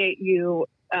appreciate you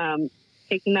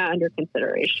taking that under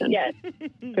consideration. Yes.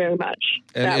 Very much.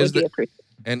 And that is would be the- appreciated.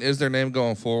 And is their name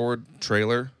going forward?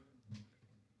 Trailer.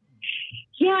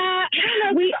 Yeah, I don't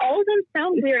know. We all of them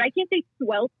sound weird. I can't say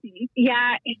swelty.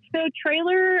 Yeah, so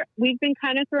trailer we've been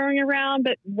kind of throwing around,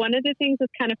 but one of the things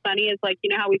that's kind of funny is like, you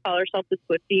know how we call ourselves the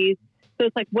Swifties? So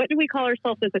it's like, what do we call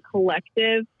ourselves as a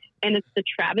collective? And it's the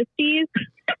travesties.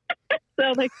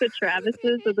 So like the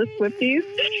Travises of the Swifties.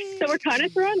 So we're kind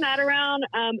of throwing that around.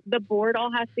 The board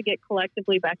all has to get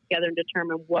collectively back together and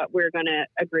determine what we're going to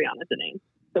agree on as a name.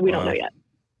 So we don't know yet.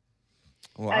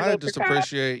 Well, I I vote just for Kyle.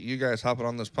 appreciate you guys hopping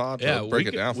on this pod to break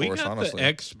it down for us, honestly. The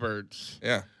experts.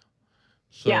 Yeah.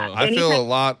 So, Yeah. I feel a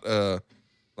lot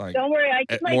like Don't worry, I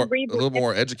can like read a little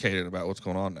more educated about what's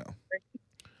going on now.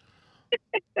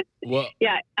 well,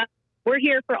 Yeah. We're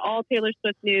here for all Taylor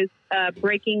Swift news,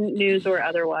 breaking news or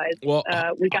otherwise. well,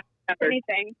 We got covered.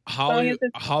 anything.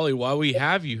 Holly, while we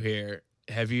have you here,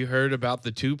 have you heard about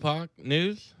the Tupac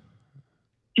news?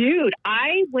 Dude,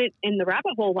 I went in the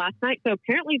rabbit hole last night. So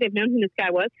apparently they've known who this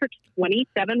guy was for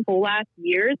 27 whole ass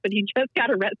years, but he just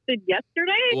got arrested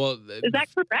yesterday. Well, is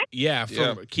that correct? Yeah,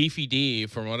 from Keefe D,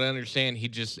 from what I understand,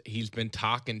 he's been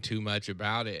talking too much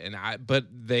about it, and I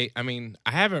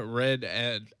haven't read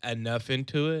enough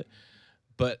into it,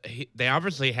 but they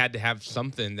obviously had to have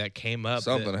something that came up.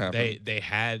 Something happened. They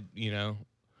had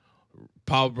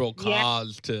probable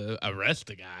cause to arrest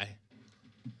the guy.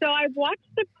 So I watched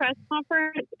the press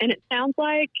conference, and it sounds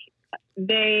like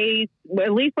they,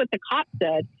 at least what the cop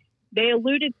said, they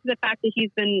alluded to the fact that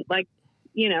he's been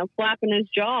flapping his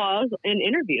jaws in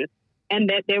interviews,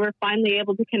 and that they were finally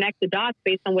able to connect the dots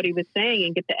based on what he was saying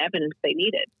and get the evidence they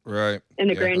needed. Right. In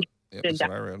the grand jury. That's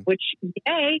what I read. Which,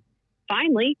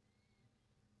 finally.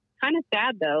 Kind of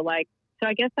sad though. So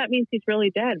I guess that means he's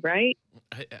really dead, right?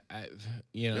 I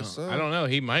so. don't know.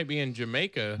 He might be in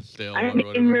Jamaica still. I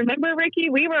mean, remember,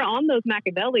 Ricky, we were on those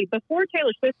Machiavelli before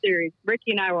Taylor Swift series.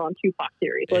 Ricky and I were on Tupac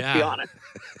series. Let's be honest.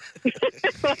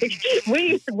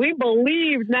 we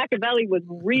believed Machiavelli was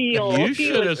real. You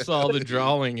should have saw the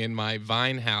drawing in my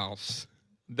Vine house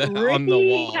Ricky on the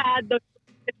wall. Had the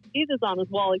Jesus on his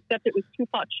wall, except it was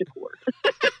Tupac Shakur.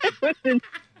 It was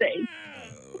insane.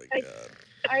 Oh my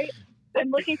God. I'm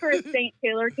looking for a St.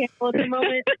 Taylor candle at the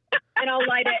moment, and I'll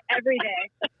light it every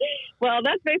day. Well,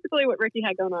 that's basically what Ricky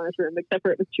had going on in his room, except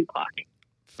for it was Tupac.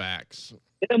 Facts.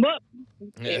 Get him up.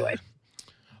 Yeah. Anyway.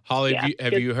 Holly,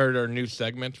 have you heard our new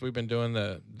segments we've been doing?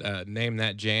 The Name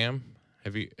That Jam.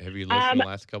 Have you listened to the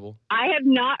last couple? I have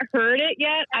not heard it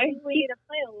yet. I think we need to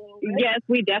play a little bit. Yes,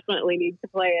 we definitely need to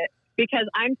play it, because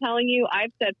I'm telling you,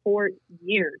 I've said for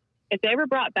years, if they ever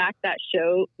brought back that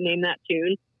show, Name That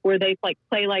Tune, where they play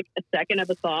a second of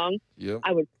a song,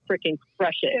 I would freaking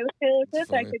crush it. It was Taylor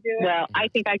Swift, I could do it. Well, I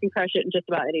think I can crush it in just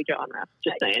about any genre.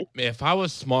 Just saying. If I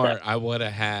was smart, I would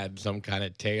have had some kind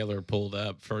of Taylor pulled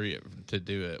up for you to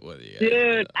do it with you.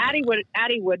 Dude, Addie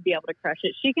would be able to crush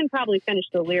it. She can probably finish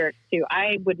the lyrics too.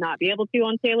 I would not be able to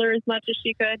on Taylor as much as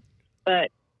she could,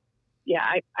 but yeah,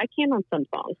 I can on some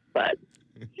songs. But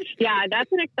yeah,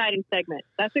 that's an exciting segment.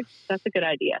 That's a good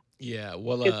idea. Yeah,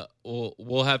 well,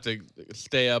 we'll have to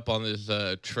stay up on this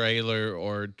trailer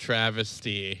or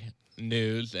travesty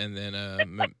news, and then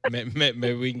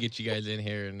maybe we can get you guys in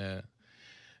here and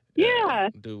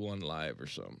do one live or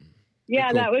something. Yeah,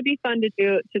 cool. That would be fun to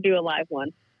do a live one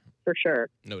for sure.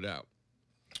 No doubt.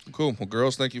 Cool. Well,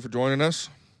 girls, thank you for joining us.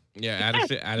 Yeah,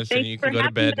 Adisynn, you can go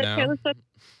to bed now.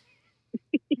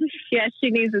 Yeah,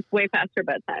 she needs this way past her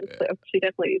bedtime, so she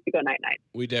definitely needs to go night-night.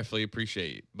 We definitely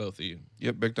appreciate both of you.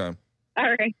 Yep, big time.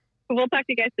 All right. We'll talk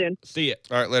to you guys soon. See ya.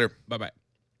 All right, later. Bye-bye.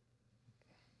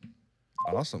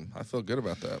 Awesome. I feel good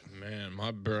about that. Man,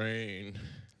 my brain.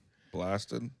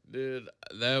 Blasted. Dude,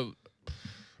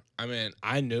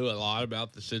 I knew a lot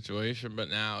about the situation, but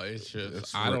now it's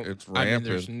just it's rampant.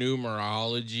 There's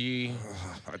numerology.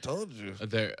 I told you.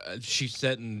 She's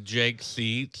setting Jake's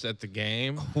seats at the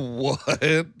game. What?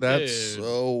 That's Dude,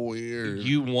 so weird.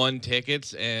 You won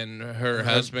tickets, and her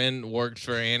husband works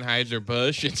for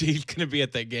Anheuser-Busch, and he's going to be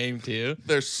at that game too.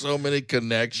 There's so many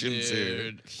connections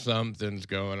Dude, here. Something's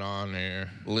going on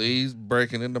here. Lee's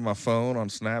breaking into my phone on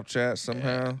Snapchat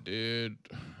somehow. Yeah, dude.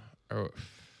 Oh.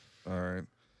 All right.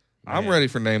 Man. I'm ready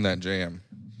for Name That Jam.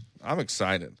 I'm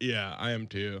excited. Yeah, I am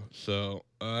too. So,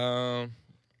 I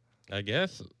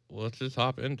guess let's just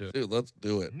hop into it. Dude, let's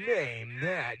do it. Name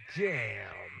That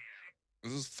Jam.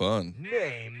 This is fun.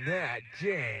 Name That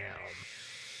Jam.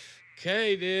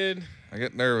 Okay, dude. I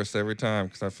get nervous every time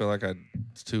because I feel like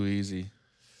it's too easy.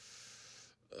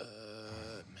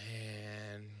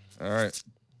 Man. All right.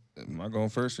 Am I going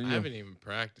first or you? I haven't even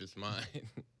practiced mine.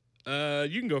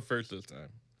 You can go first this time.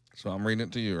 So I'm reading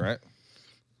it to you, right?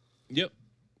 Yep.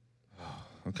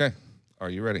 Okay. Are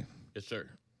you ready? Yes, sir.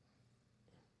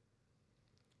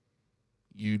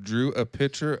 You drew a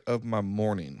picture of my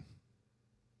morning,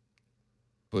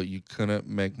 but you couldn't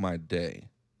make my day.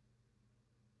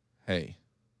 Hey,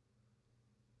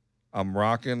 I'm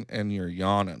rocking and you're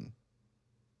yawning,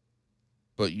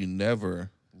 but you never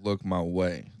look my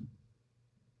way.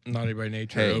 Naughty by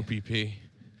Nature, Hey. OPP.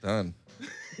 Done.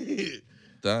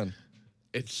 Done.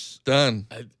 It's Done.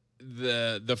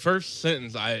 the first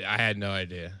sentence. I had no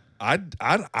idea. I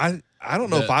I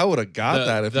don't know if I would have got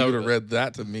that if you would have read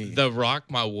that to me. The Rock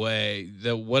My Way,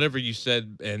 the whatever you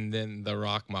said, and then the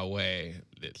Rock My Way.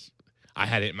 I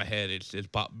had it in my head. It's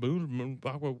pop boom,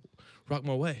 rock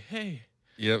my way. Hey.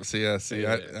 Yep. See.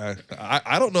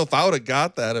 I don't know if I would have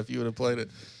got that if you would have played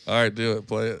it. All right, do it.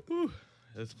 Play it. Whew.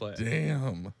 Let's play it.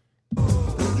 Damn.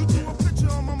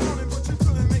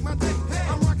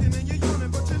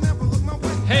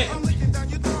 Hey.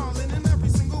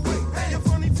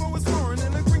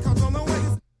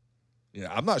 Yeah,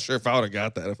 I'm not sure if I would have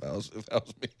got that if that was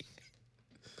me.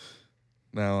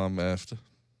 Now I'm effed.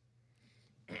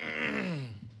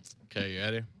 Okay, you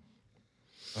ready?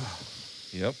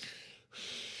 Yep.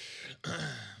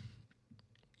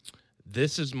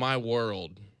 This is my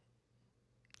world.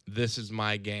 This is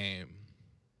my game.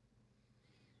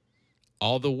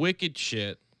 All the wicked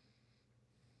shit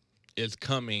is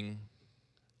coming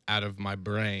out of my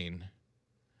brain.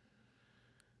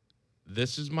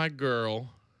 This is my girl.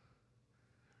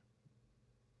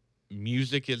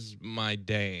 Music is my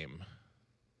dame.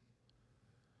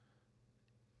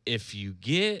 If you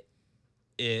get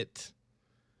it,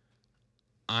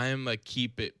 I'm a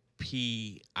keep it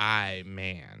P.I.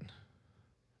 man.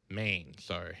 Main,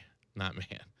 sorry, not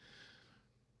man.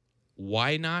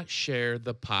 Why not share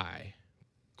the pie?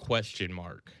 Question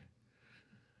mark.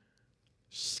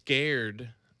 Scared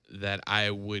that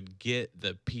I would get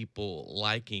the people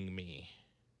liking me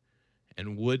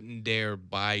and wouldn't dare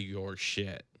buy your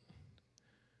shit.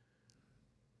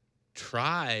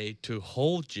 Try to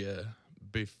hold you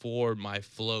before my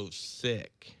flow's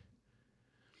sick.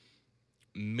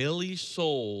 Millie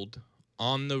sold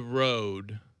on the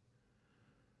road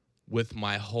with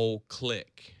my whole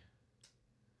clique.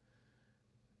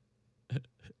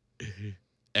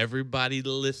 Everybody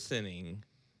listening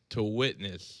to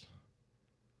witness.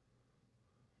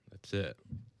 That's it.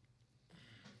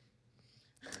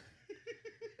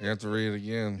 You have to read it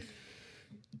again.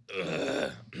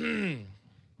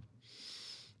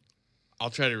 I'll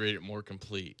try to read it more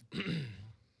complete.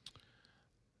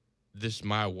 This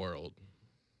my world.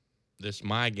 This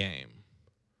my game.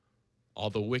 All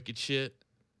the wicked shit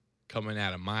coming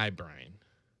out of my brain.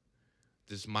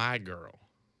 This my girl.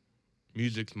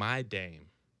 Music's my dame.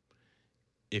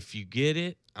 If you get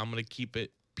it, I'm going to keep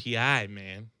it P.I.,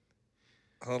 man.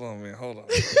 Hold on, man. Hold on.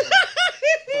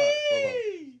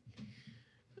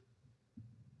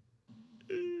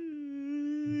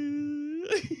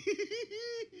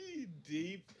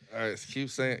 Deep. All right, keep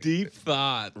saying. Deep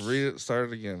thoughts. Read it. Start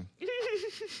it again.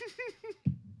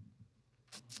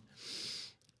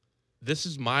 This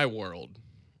is my world.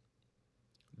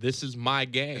 This is my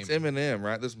game. It's Eminem,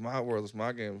 right? This is my world. This is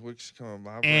my game. Which should come in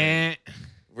my brain.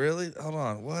 Really? Hold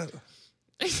on. What?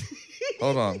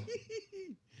 Hold on.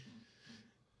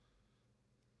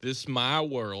 This my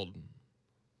world.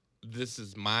 This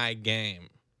is my game.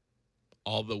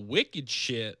 All the wicked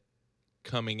shit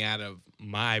coming out of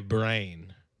my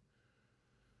brain.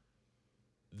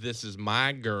 This is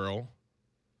my girl.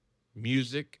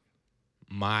 Music,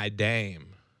 my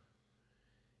dame.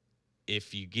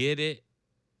 If you get it,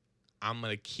 I'm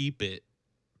going to keep it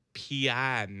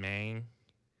P.I., man.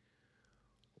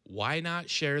 Why not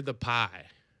share the pie?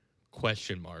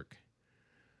 Question mark.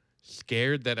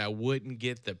 Scared that I wouldn't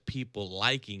get the people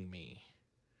liking me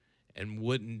and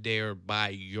wouldn't dare buy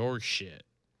your shit.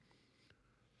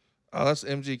 Oh, that's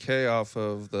MGK off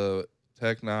of the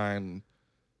Tech Nine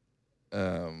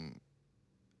and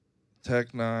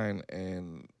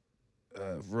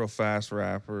real fast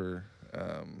rapper.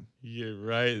 You're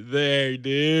right there,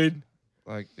 dude.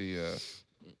 Like the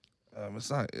it's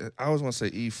not. I always want to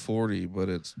say E40, but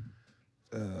it's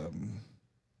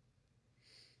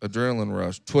Adrenaline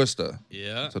Rush, Twista.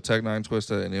 Yeah. So Tech Nine,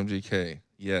 Twista, and MGK.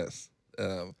 Yes,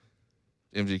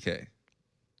 MGK.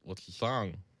 What's the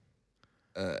song?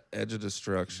 Edge of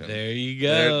Destruction. There you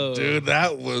go. Dude,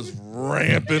 that was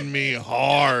ramping me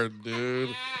hard,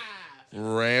 dude.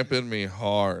 Ramping me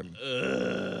hard.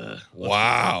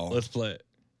 Wow. Let's play it.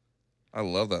 I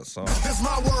love that song. This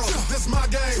my world, this my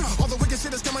game. All the wicked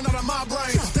shit is coming out of my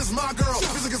brain. This my girl,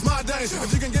 music is my day.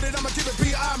 If you can get it, I'ma keep it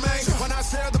P.I., man. When I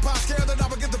share the pie, scared that I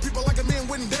would get the people like me and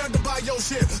wouldn't dare to buy your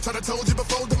shit. Should have told you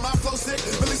before that my flow sick.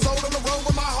 Really sold on the road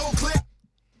with my whole clique.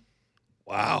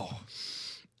 Wow.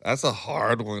 That's a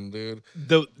hard one, dude.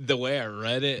 The way I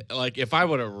read it, like if I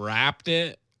would have rapped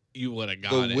it, you would have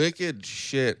got it. The wicked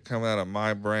shit coming out of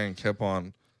my brain kept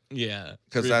on. Yeah,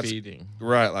 because that's repeating.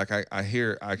 Right. Like I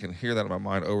can hear that in my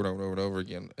mind over and over and over and over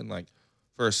again. And like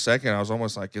for a second, I was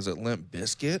almost like, is it Limp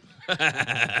Bizkit?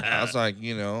 I was like,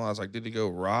 did he go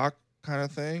rock kind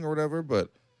of thing or whatever?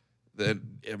 But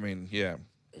then, I mean, yeah,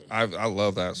 I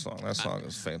love that song. That song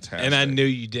is fantastic. And I knew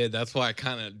you did. That's why I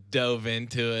kind of dove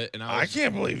into it. And I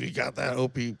can't believe you got that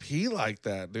OPP like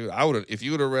that, dude. I would have, if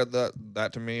you would have read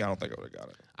that to me, I don't think I would have got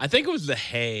it. I think it was the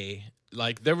hay.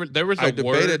 Like there was a I debated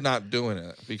word. not doing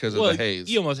it because of the haze.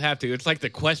 You almost have to. It's like the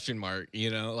question mark,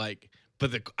 like.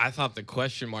 But I thought the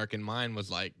question mark in mine was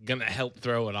like gonna help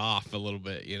throw it off a little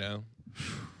bit,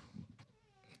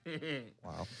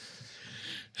 Wow.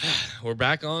 We're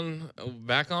back on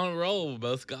a roll. We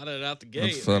both got it out the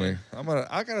gate. That's funny. Man.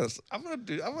 I'm gonna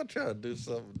try to do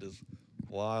something just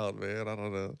wild, man. I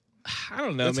don't know.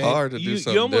 It's man. Hard to do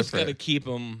something. You almost different. Gotta keep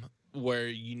them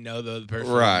where the other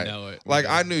person right. know it. Like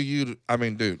I knew you. I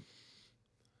mean, dude.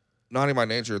 Naughty by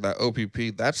Nature, that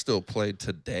OPP, that's still played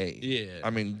today. Yeah. I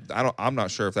mean, I'm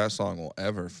not sure if that song will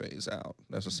ever phase out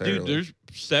necessarily. Dude, there's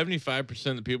 75%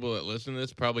 of the people that listen to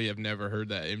this probably have never heard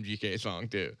that MGK song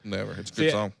too. Never. It's a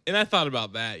good song. And I thought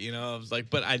about that, I was like,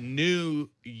 but I knew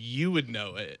you would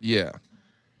know it. Yeah.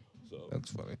 So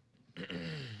that's funny.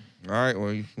 All right,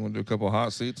 well, you want to do a couple of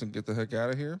hot seats and get the heck out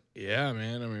of here? Yeah,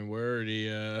 man. I mean, we're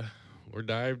already we're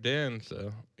dived in,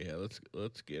 so yeah,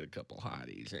 let's get a couple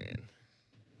hotties in.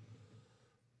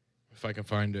 If I can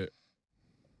find it.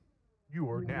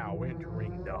 You are now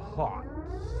entering the hot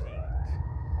seat.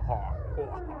 Hot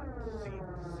seat.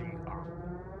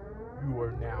 You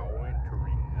are now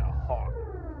entering the hot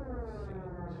seat.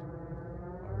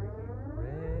 Are you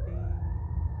ready?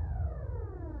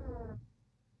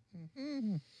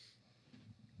 Mm-hmm.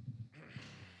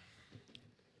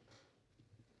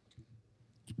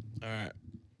 All right.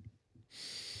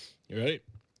 You ready?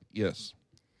 Yes.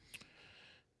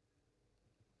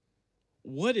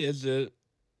 What is it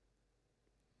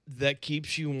that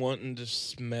keeps you wanting to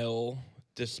smell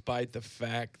despite the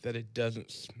fact that it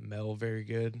doesn't smell very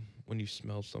good when you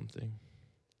smell something?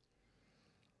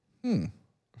 I mean,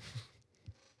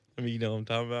 you know what I'm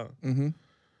talking about? Mm-hmm.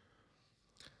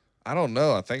 I don't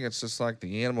know. I think it's just like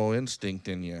the animal instinct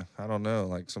in you. I don't know.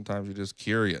 Like sometimes you're just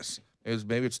curious.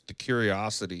 Maybe it's the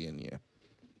curiosity in you.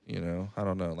 I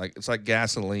don't know. Like it's like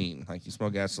gasoline. Like you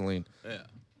smell gasoline. Yeah.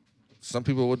 Some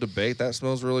people would debate that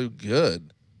smells really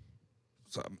good.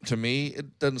 So, to me,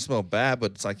 it doesn't smell bad,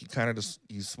 but it's like you kind of just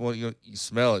you smell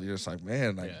it. You're just like,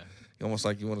 man, like you almost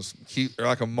like you want to keep or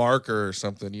like a marker or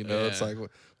something. It's like,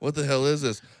 what the hell is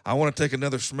this? I want to take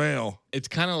another smell. It's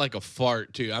kind of like a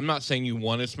fart too. I'm not saying you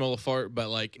want to smell a fart, but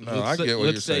like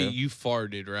let's say you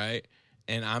farted, right?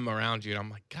 And I'm around you, and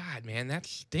I'm like, God, man, that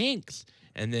stinks.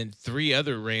 And then 3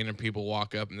 other random people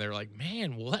walk up, and they're like,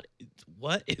 man, what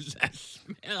is that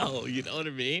smell? You know what I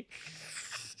mean?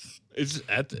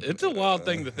 It's a wild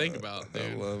thing to think about, dude.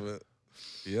 I love it.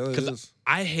 Yeah, it is.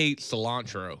 I hate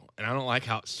cilantro, and I don't like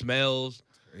how it smells.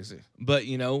 Crazy. But,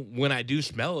 when I do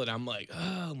smell it, I'm like,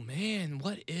 oh, man,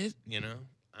 what is, I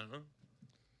don't know.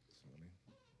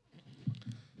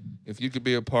 If you could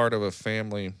be a part of a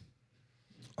family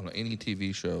on any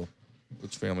TV show,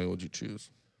 which family would you choose?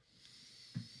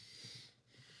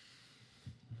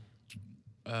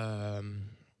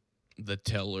 The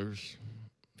Tellers,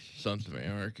 Sons of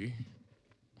Anarchy.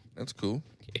 That's cool.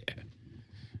 Yeah.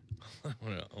 I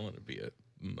want to be a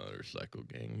motorcycle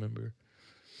gang member.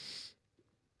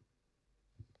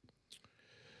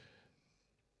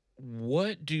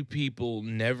 What do people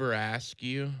never ask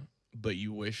you, but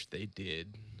you wish they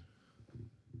did?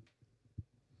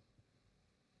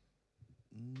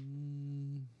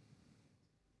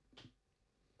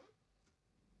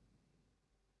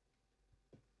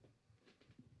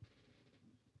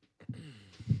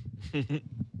 I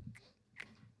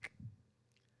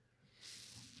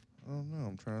don't know.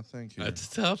 I'm trying to think here. That's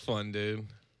a tough one, dude.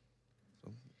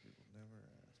 Some people never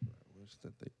ask, but I wish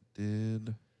that they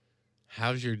did.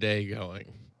 How's your day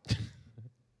going?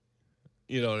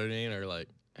 You know what I mean? Or like,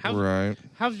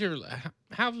 how's your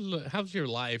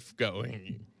life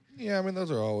going? Yeah, I mean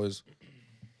those are always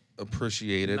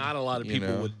appreciated. Not a lot of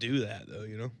people would do that, though.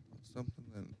 Something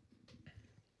that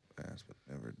ask but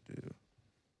never do.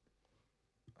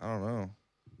 I don't know.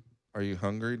 Are you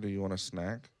hungry? Do you want a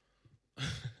snack?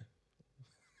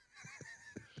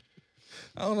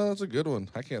 I don't know. That's a good one.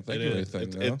 I can't think of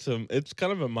anything. It's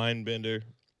kind of a mind bender.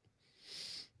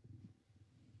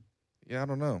 Yeah, I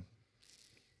don't know.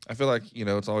 I feel like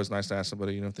it's always nice to ask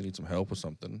somebody if they need some help with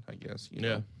something. I guess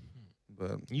know.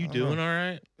 But you doing all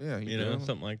right? Yeah,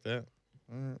 something like that.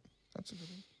 All right, that's a good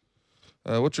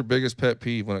one. What's your biggest pet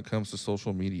peeve when it comes to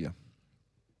social media?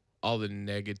 All the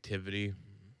negativity.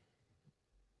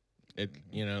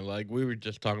 Like we were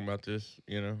just talking about this,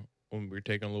 when we were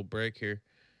taking a little break here.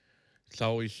 It's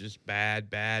always just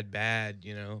bad, the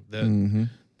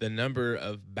the number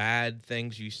of bad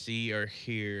things you see or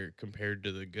hear compared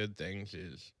to the good things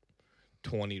is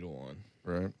 20-1.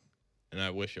 Right. And I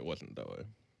wish it wasn't that way.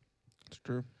 It's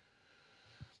true.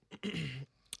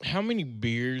 How many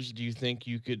beers do you think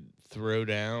you could throw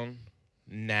down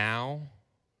now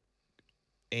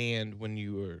and when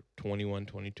you were 21,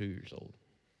 22 years old?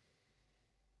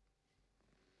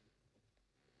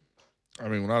 I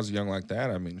mean, when I was young like that,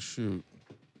 I mean, shoot.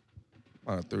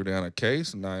 I threw down a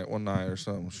case one night or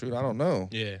something. Shoot, I don't know.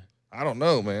 Yeah. I don't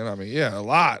know, man. I mean, yeah, a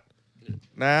lot.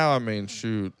 Now, I mean,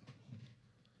 shoot.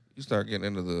 You start getting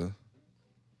into the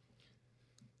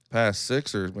past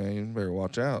sixers, man. You better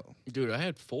watch out. Dude, I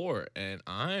had 4, and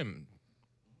I'm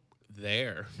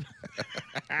there.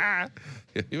 Yeah,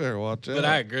 you better watch out. But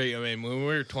I agree. I mean, when we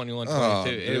were 21, 22, Oh,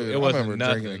 dude, it I wasn't remember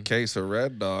nothing. drinking a case of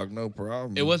Red Dog, no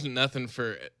problem. It wasn't nothing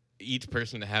for each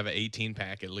person to have an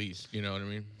 18-pack at least. You know what I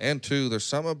mean? And two, there's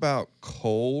something about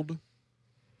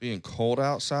being cold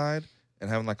outside and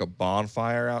having like a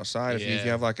bonfire outside. If you Yeah.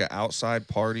 have like an outside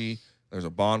party, there's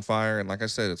a bonfire, and like I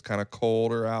said, it's kind of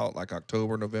colder out, like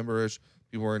October, November-ish.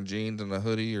 People wearing jeans and a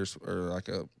hoodie or like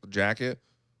a jacket.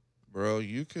 Bro,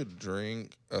 you could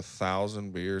drink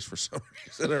 1,000 beers for some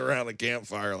reason around a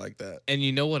campfire like that. And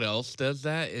you know what else does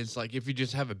that? Is like if you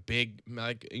just have a big,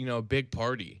 a big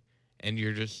party and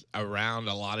you're just around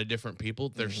a lot of different people,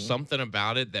 there's something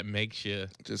about it that makes you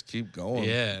Just keep going.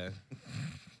 Yeah.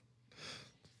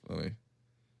 Funny.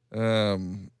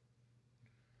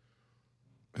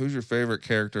 Who's your favorite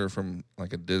character from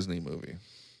like a Disney movie?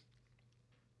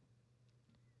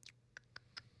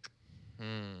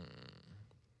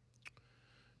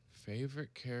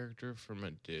 Favorite character from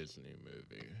a Disney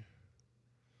movie?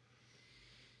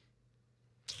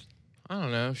 I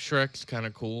don't know. Shrek's kind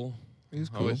of cool. He's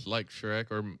I cool. always like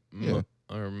Shrek or Yeah.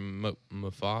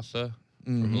 Mufasa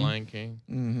Mhm. from Lion King.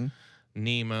 Mm-hmm.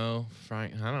 Nemo,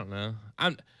 Frank. I don't know.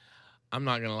 I'm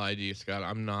not gonna lie to you, Scott.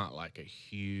 I'm not like a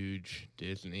huge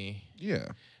Disney,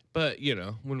 Yeah. but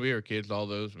when we were kids, all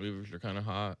those movies are kind of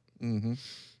hot. Mm-hmm.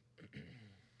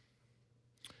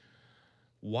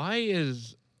 Why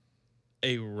is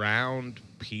a round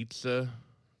pizza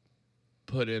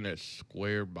put in a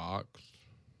square box?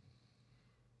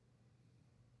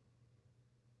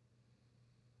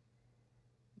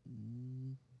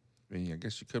 I mean, I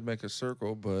guess you could make a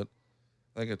circle, but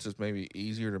I think it's just maybe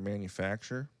easier to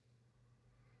manufacture.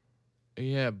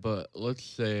 Yeah, but let's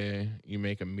say you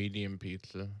make a medium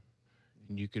pizza,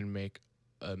 and you can make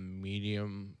a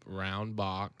medium round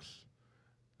box.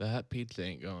 That pizza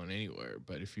ain't going anywhere.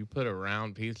 But if you put a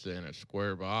round pizza in a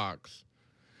square box,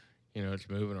 it's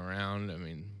moving around. I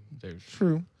mean, there's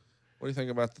True. What do you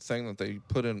think about the thing that they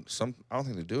put in some? I don't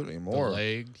think they do it the anymore.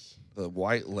 legs. The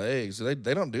white legs. They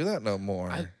don't do that no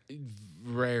more.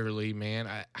 Rarely, man.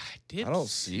 I did. I don't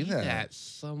see that.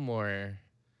 somewhere.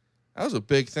 That was a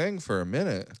big thing for a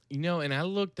minute. And I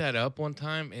looked that up one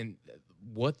time, and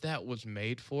what that was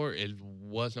made for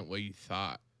wasn't what you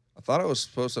thought. I thought it was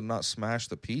supposed to not smash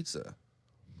the pizza.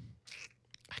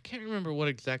 I can't remember what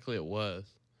exactly it was.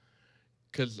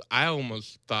 Because I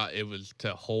almost thought it was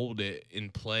to hold it in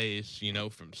place,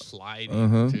 from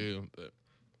sliding too. But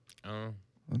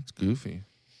That's goofy.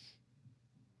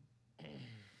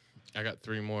 I got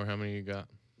 3 more. How many you got?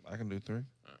 I can do 3.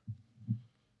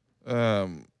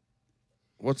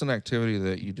 What's an activity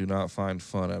that you do not find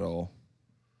fun at all?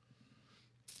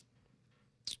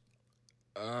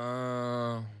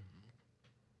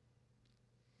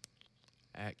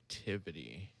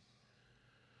 Activity.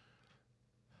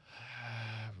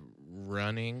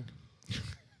 Running.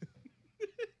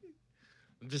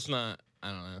 I'm just not, I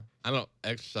don't know. I don't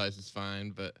exercise is fine,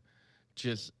 but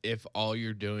just if all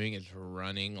you're doing is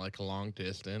running like a long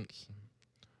distance,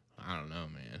 I don't know,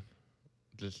 man.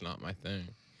 Just not my thing.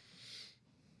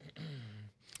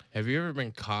 Have you ever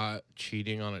been caught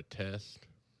cheating on a test?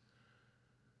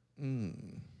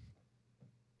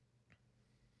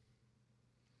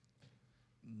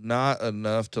 Not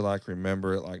enough to like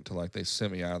remember it, like they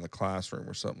sent me out of the classroom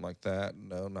or something like that.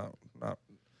 No, not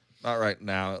right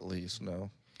now at least. No,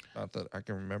 not that I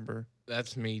can remember.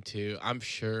 That's me too. I'm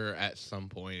sure at some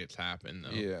point it's happened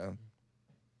though. Yeah.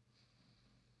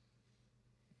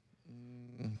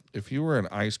 If you were an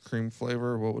ice cream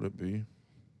flavor, what would it be?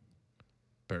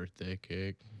 Birthday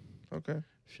cake. Okay.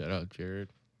 Shout out Jared.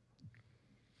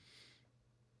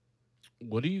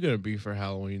 What are you gonna be for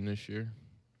Halloween this year?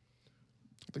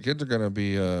 The kids are gonna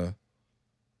be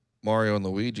Mario and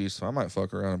Luigi, so I might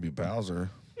fuck around and be Bowser.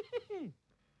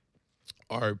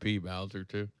 R.P. Bowser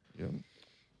too. Yep.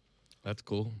 That's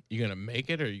cool. You gonna make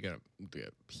it, or you gonna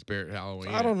get Spirit Halloween?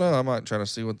 I don't know. I might try to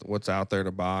see what's out there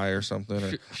to buy or something.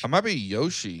 Or I might be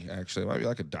Yoshi, actually. It might be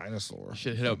like a dinosaur. I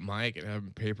should hit up Mike and have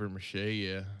him paper mache.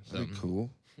 Yeah, That'd be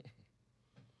cool.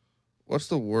 What's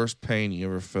the worst pain you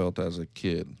ever felt as a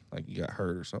kid? Like you got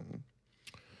hurt or something?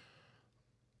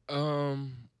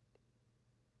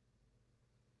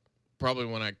 Probably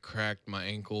when I cracked my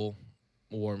ankle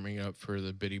warming up for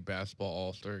the Biddy Basketball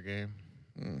All-Star game.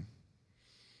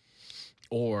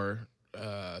 Or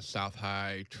South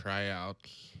High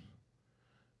tryouts.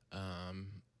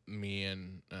 Me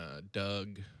and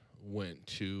Doug went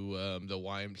to the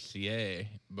YMCA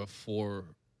before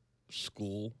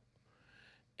school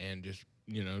and just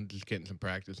getting some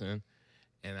practice in.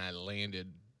 And I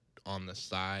landed on the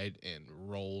side and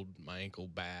rolled my ankle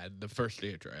bad the first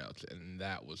day of tryouts. And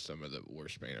that was some of the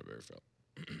worst pain I've ever felt.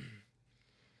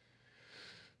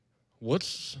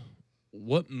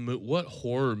 What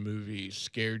horror movie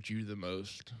scared you the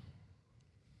most?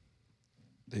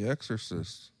 The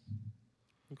Exorcist.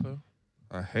 Okay.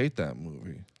 I hate that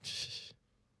movie.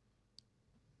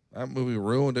 That movie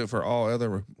ruined it for all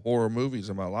other horror movies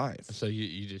in my life. So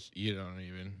you don't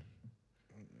even.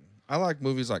 I like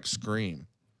movies like Scream,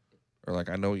 or like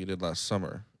I Know What You Did Last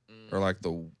Summer, or like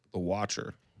The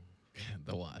Watcher.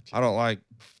 The Watch. I don't like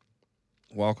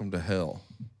Welcome to Hell.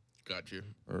 Got you.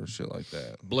 Or shit like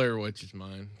that. Blair Witch is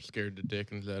mine. Scared the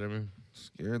dickens out of me.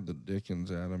 Scared the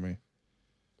dickens out of me.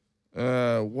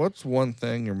 What's one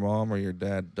thing your mom or your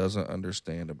dad doesn't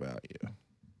understand about you?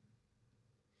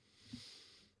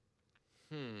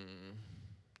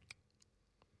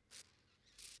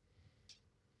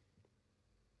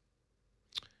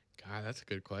 God, that's a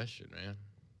good question, man.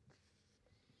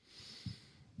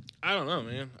 I don't know,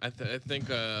 man. I think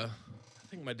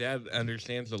my dad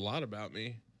understands a lot about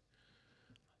me.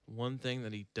 One thing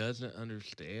that he doesn't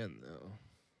understand, though.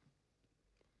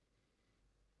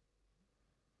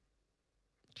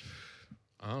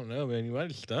 I don't know, man. You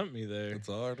might have stumped me there. It's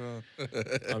hard, huh?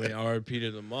 I mean, RIP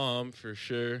to the mom, for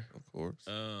sure. Of course.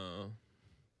 I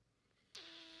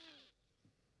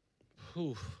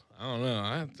don't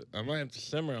know. I might have to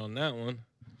simmer on that one.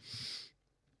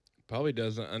 Probably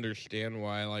doesn't understand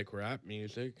why I like rap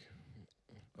music.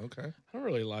 Okay. I don't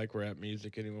really like rap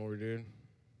music anymore, dude.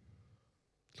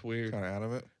 It's weird. Kind of out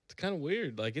of it? It's kind of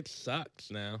weird. Like, it sucks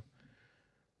now.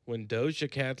 When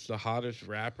Doja Cat's the hottest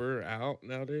rapper out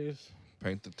nowadays.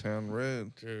 Paint the Town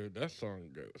Red. Dude, that song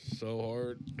goes so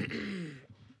hard.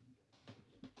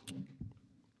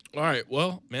 All right,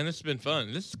 well, man, this has been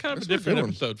fun. This is kind of a different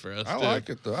episode for us. I like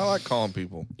it, though. I like calling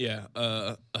people. Yeah,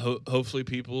 hopefully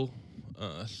people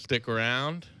stick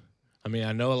around. I mean,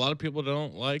 I know a lot of people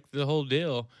don't like the whole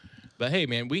deal, but hey,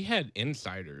 man, we had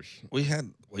insiders. We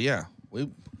had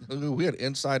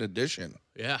Inside Edition.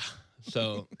 Yeah.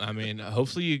 So, I mean,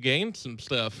 hopefully you gained some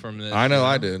stuff from this. I know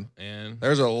I did. And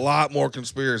there's a lot more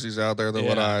conspiracies out there than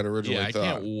what I had originally thought.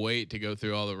 I can't wait to go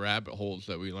through all the rabbit holes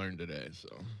that we learned today. So,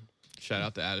 shout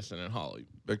out to Adisynn and Holly.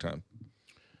 Big time.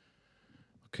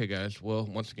 Okay, guys. Well,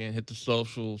 once again, hit the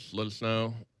socials. Let us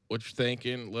know what you're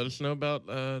thinking. Let us know about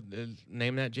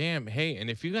Name That Jam. Hey, and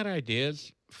if you got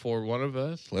ideas for one of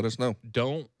us, let us know.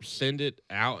 Don't send it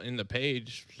out in the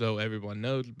page so everyone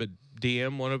knows, but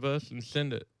DM one of us and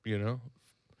send it,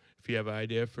 if you have an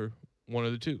idea for one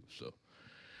of the two. So,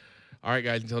 all right,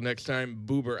 guys, until next time,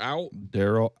 Boober out.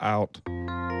 Daryl out.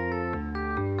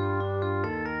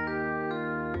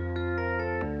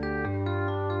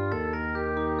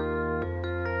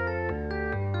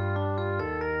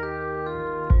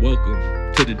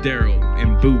 Welcome to the Daryl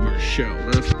and Boober Show.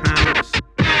 Let's pounce.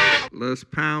 Let's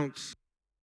pounce.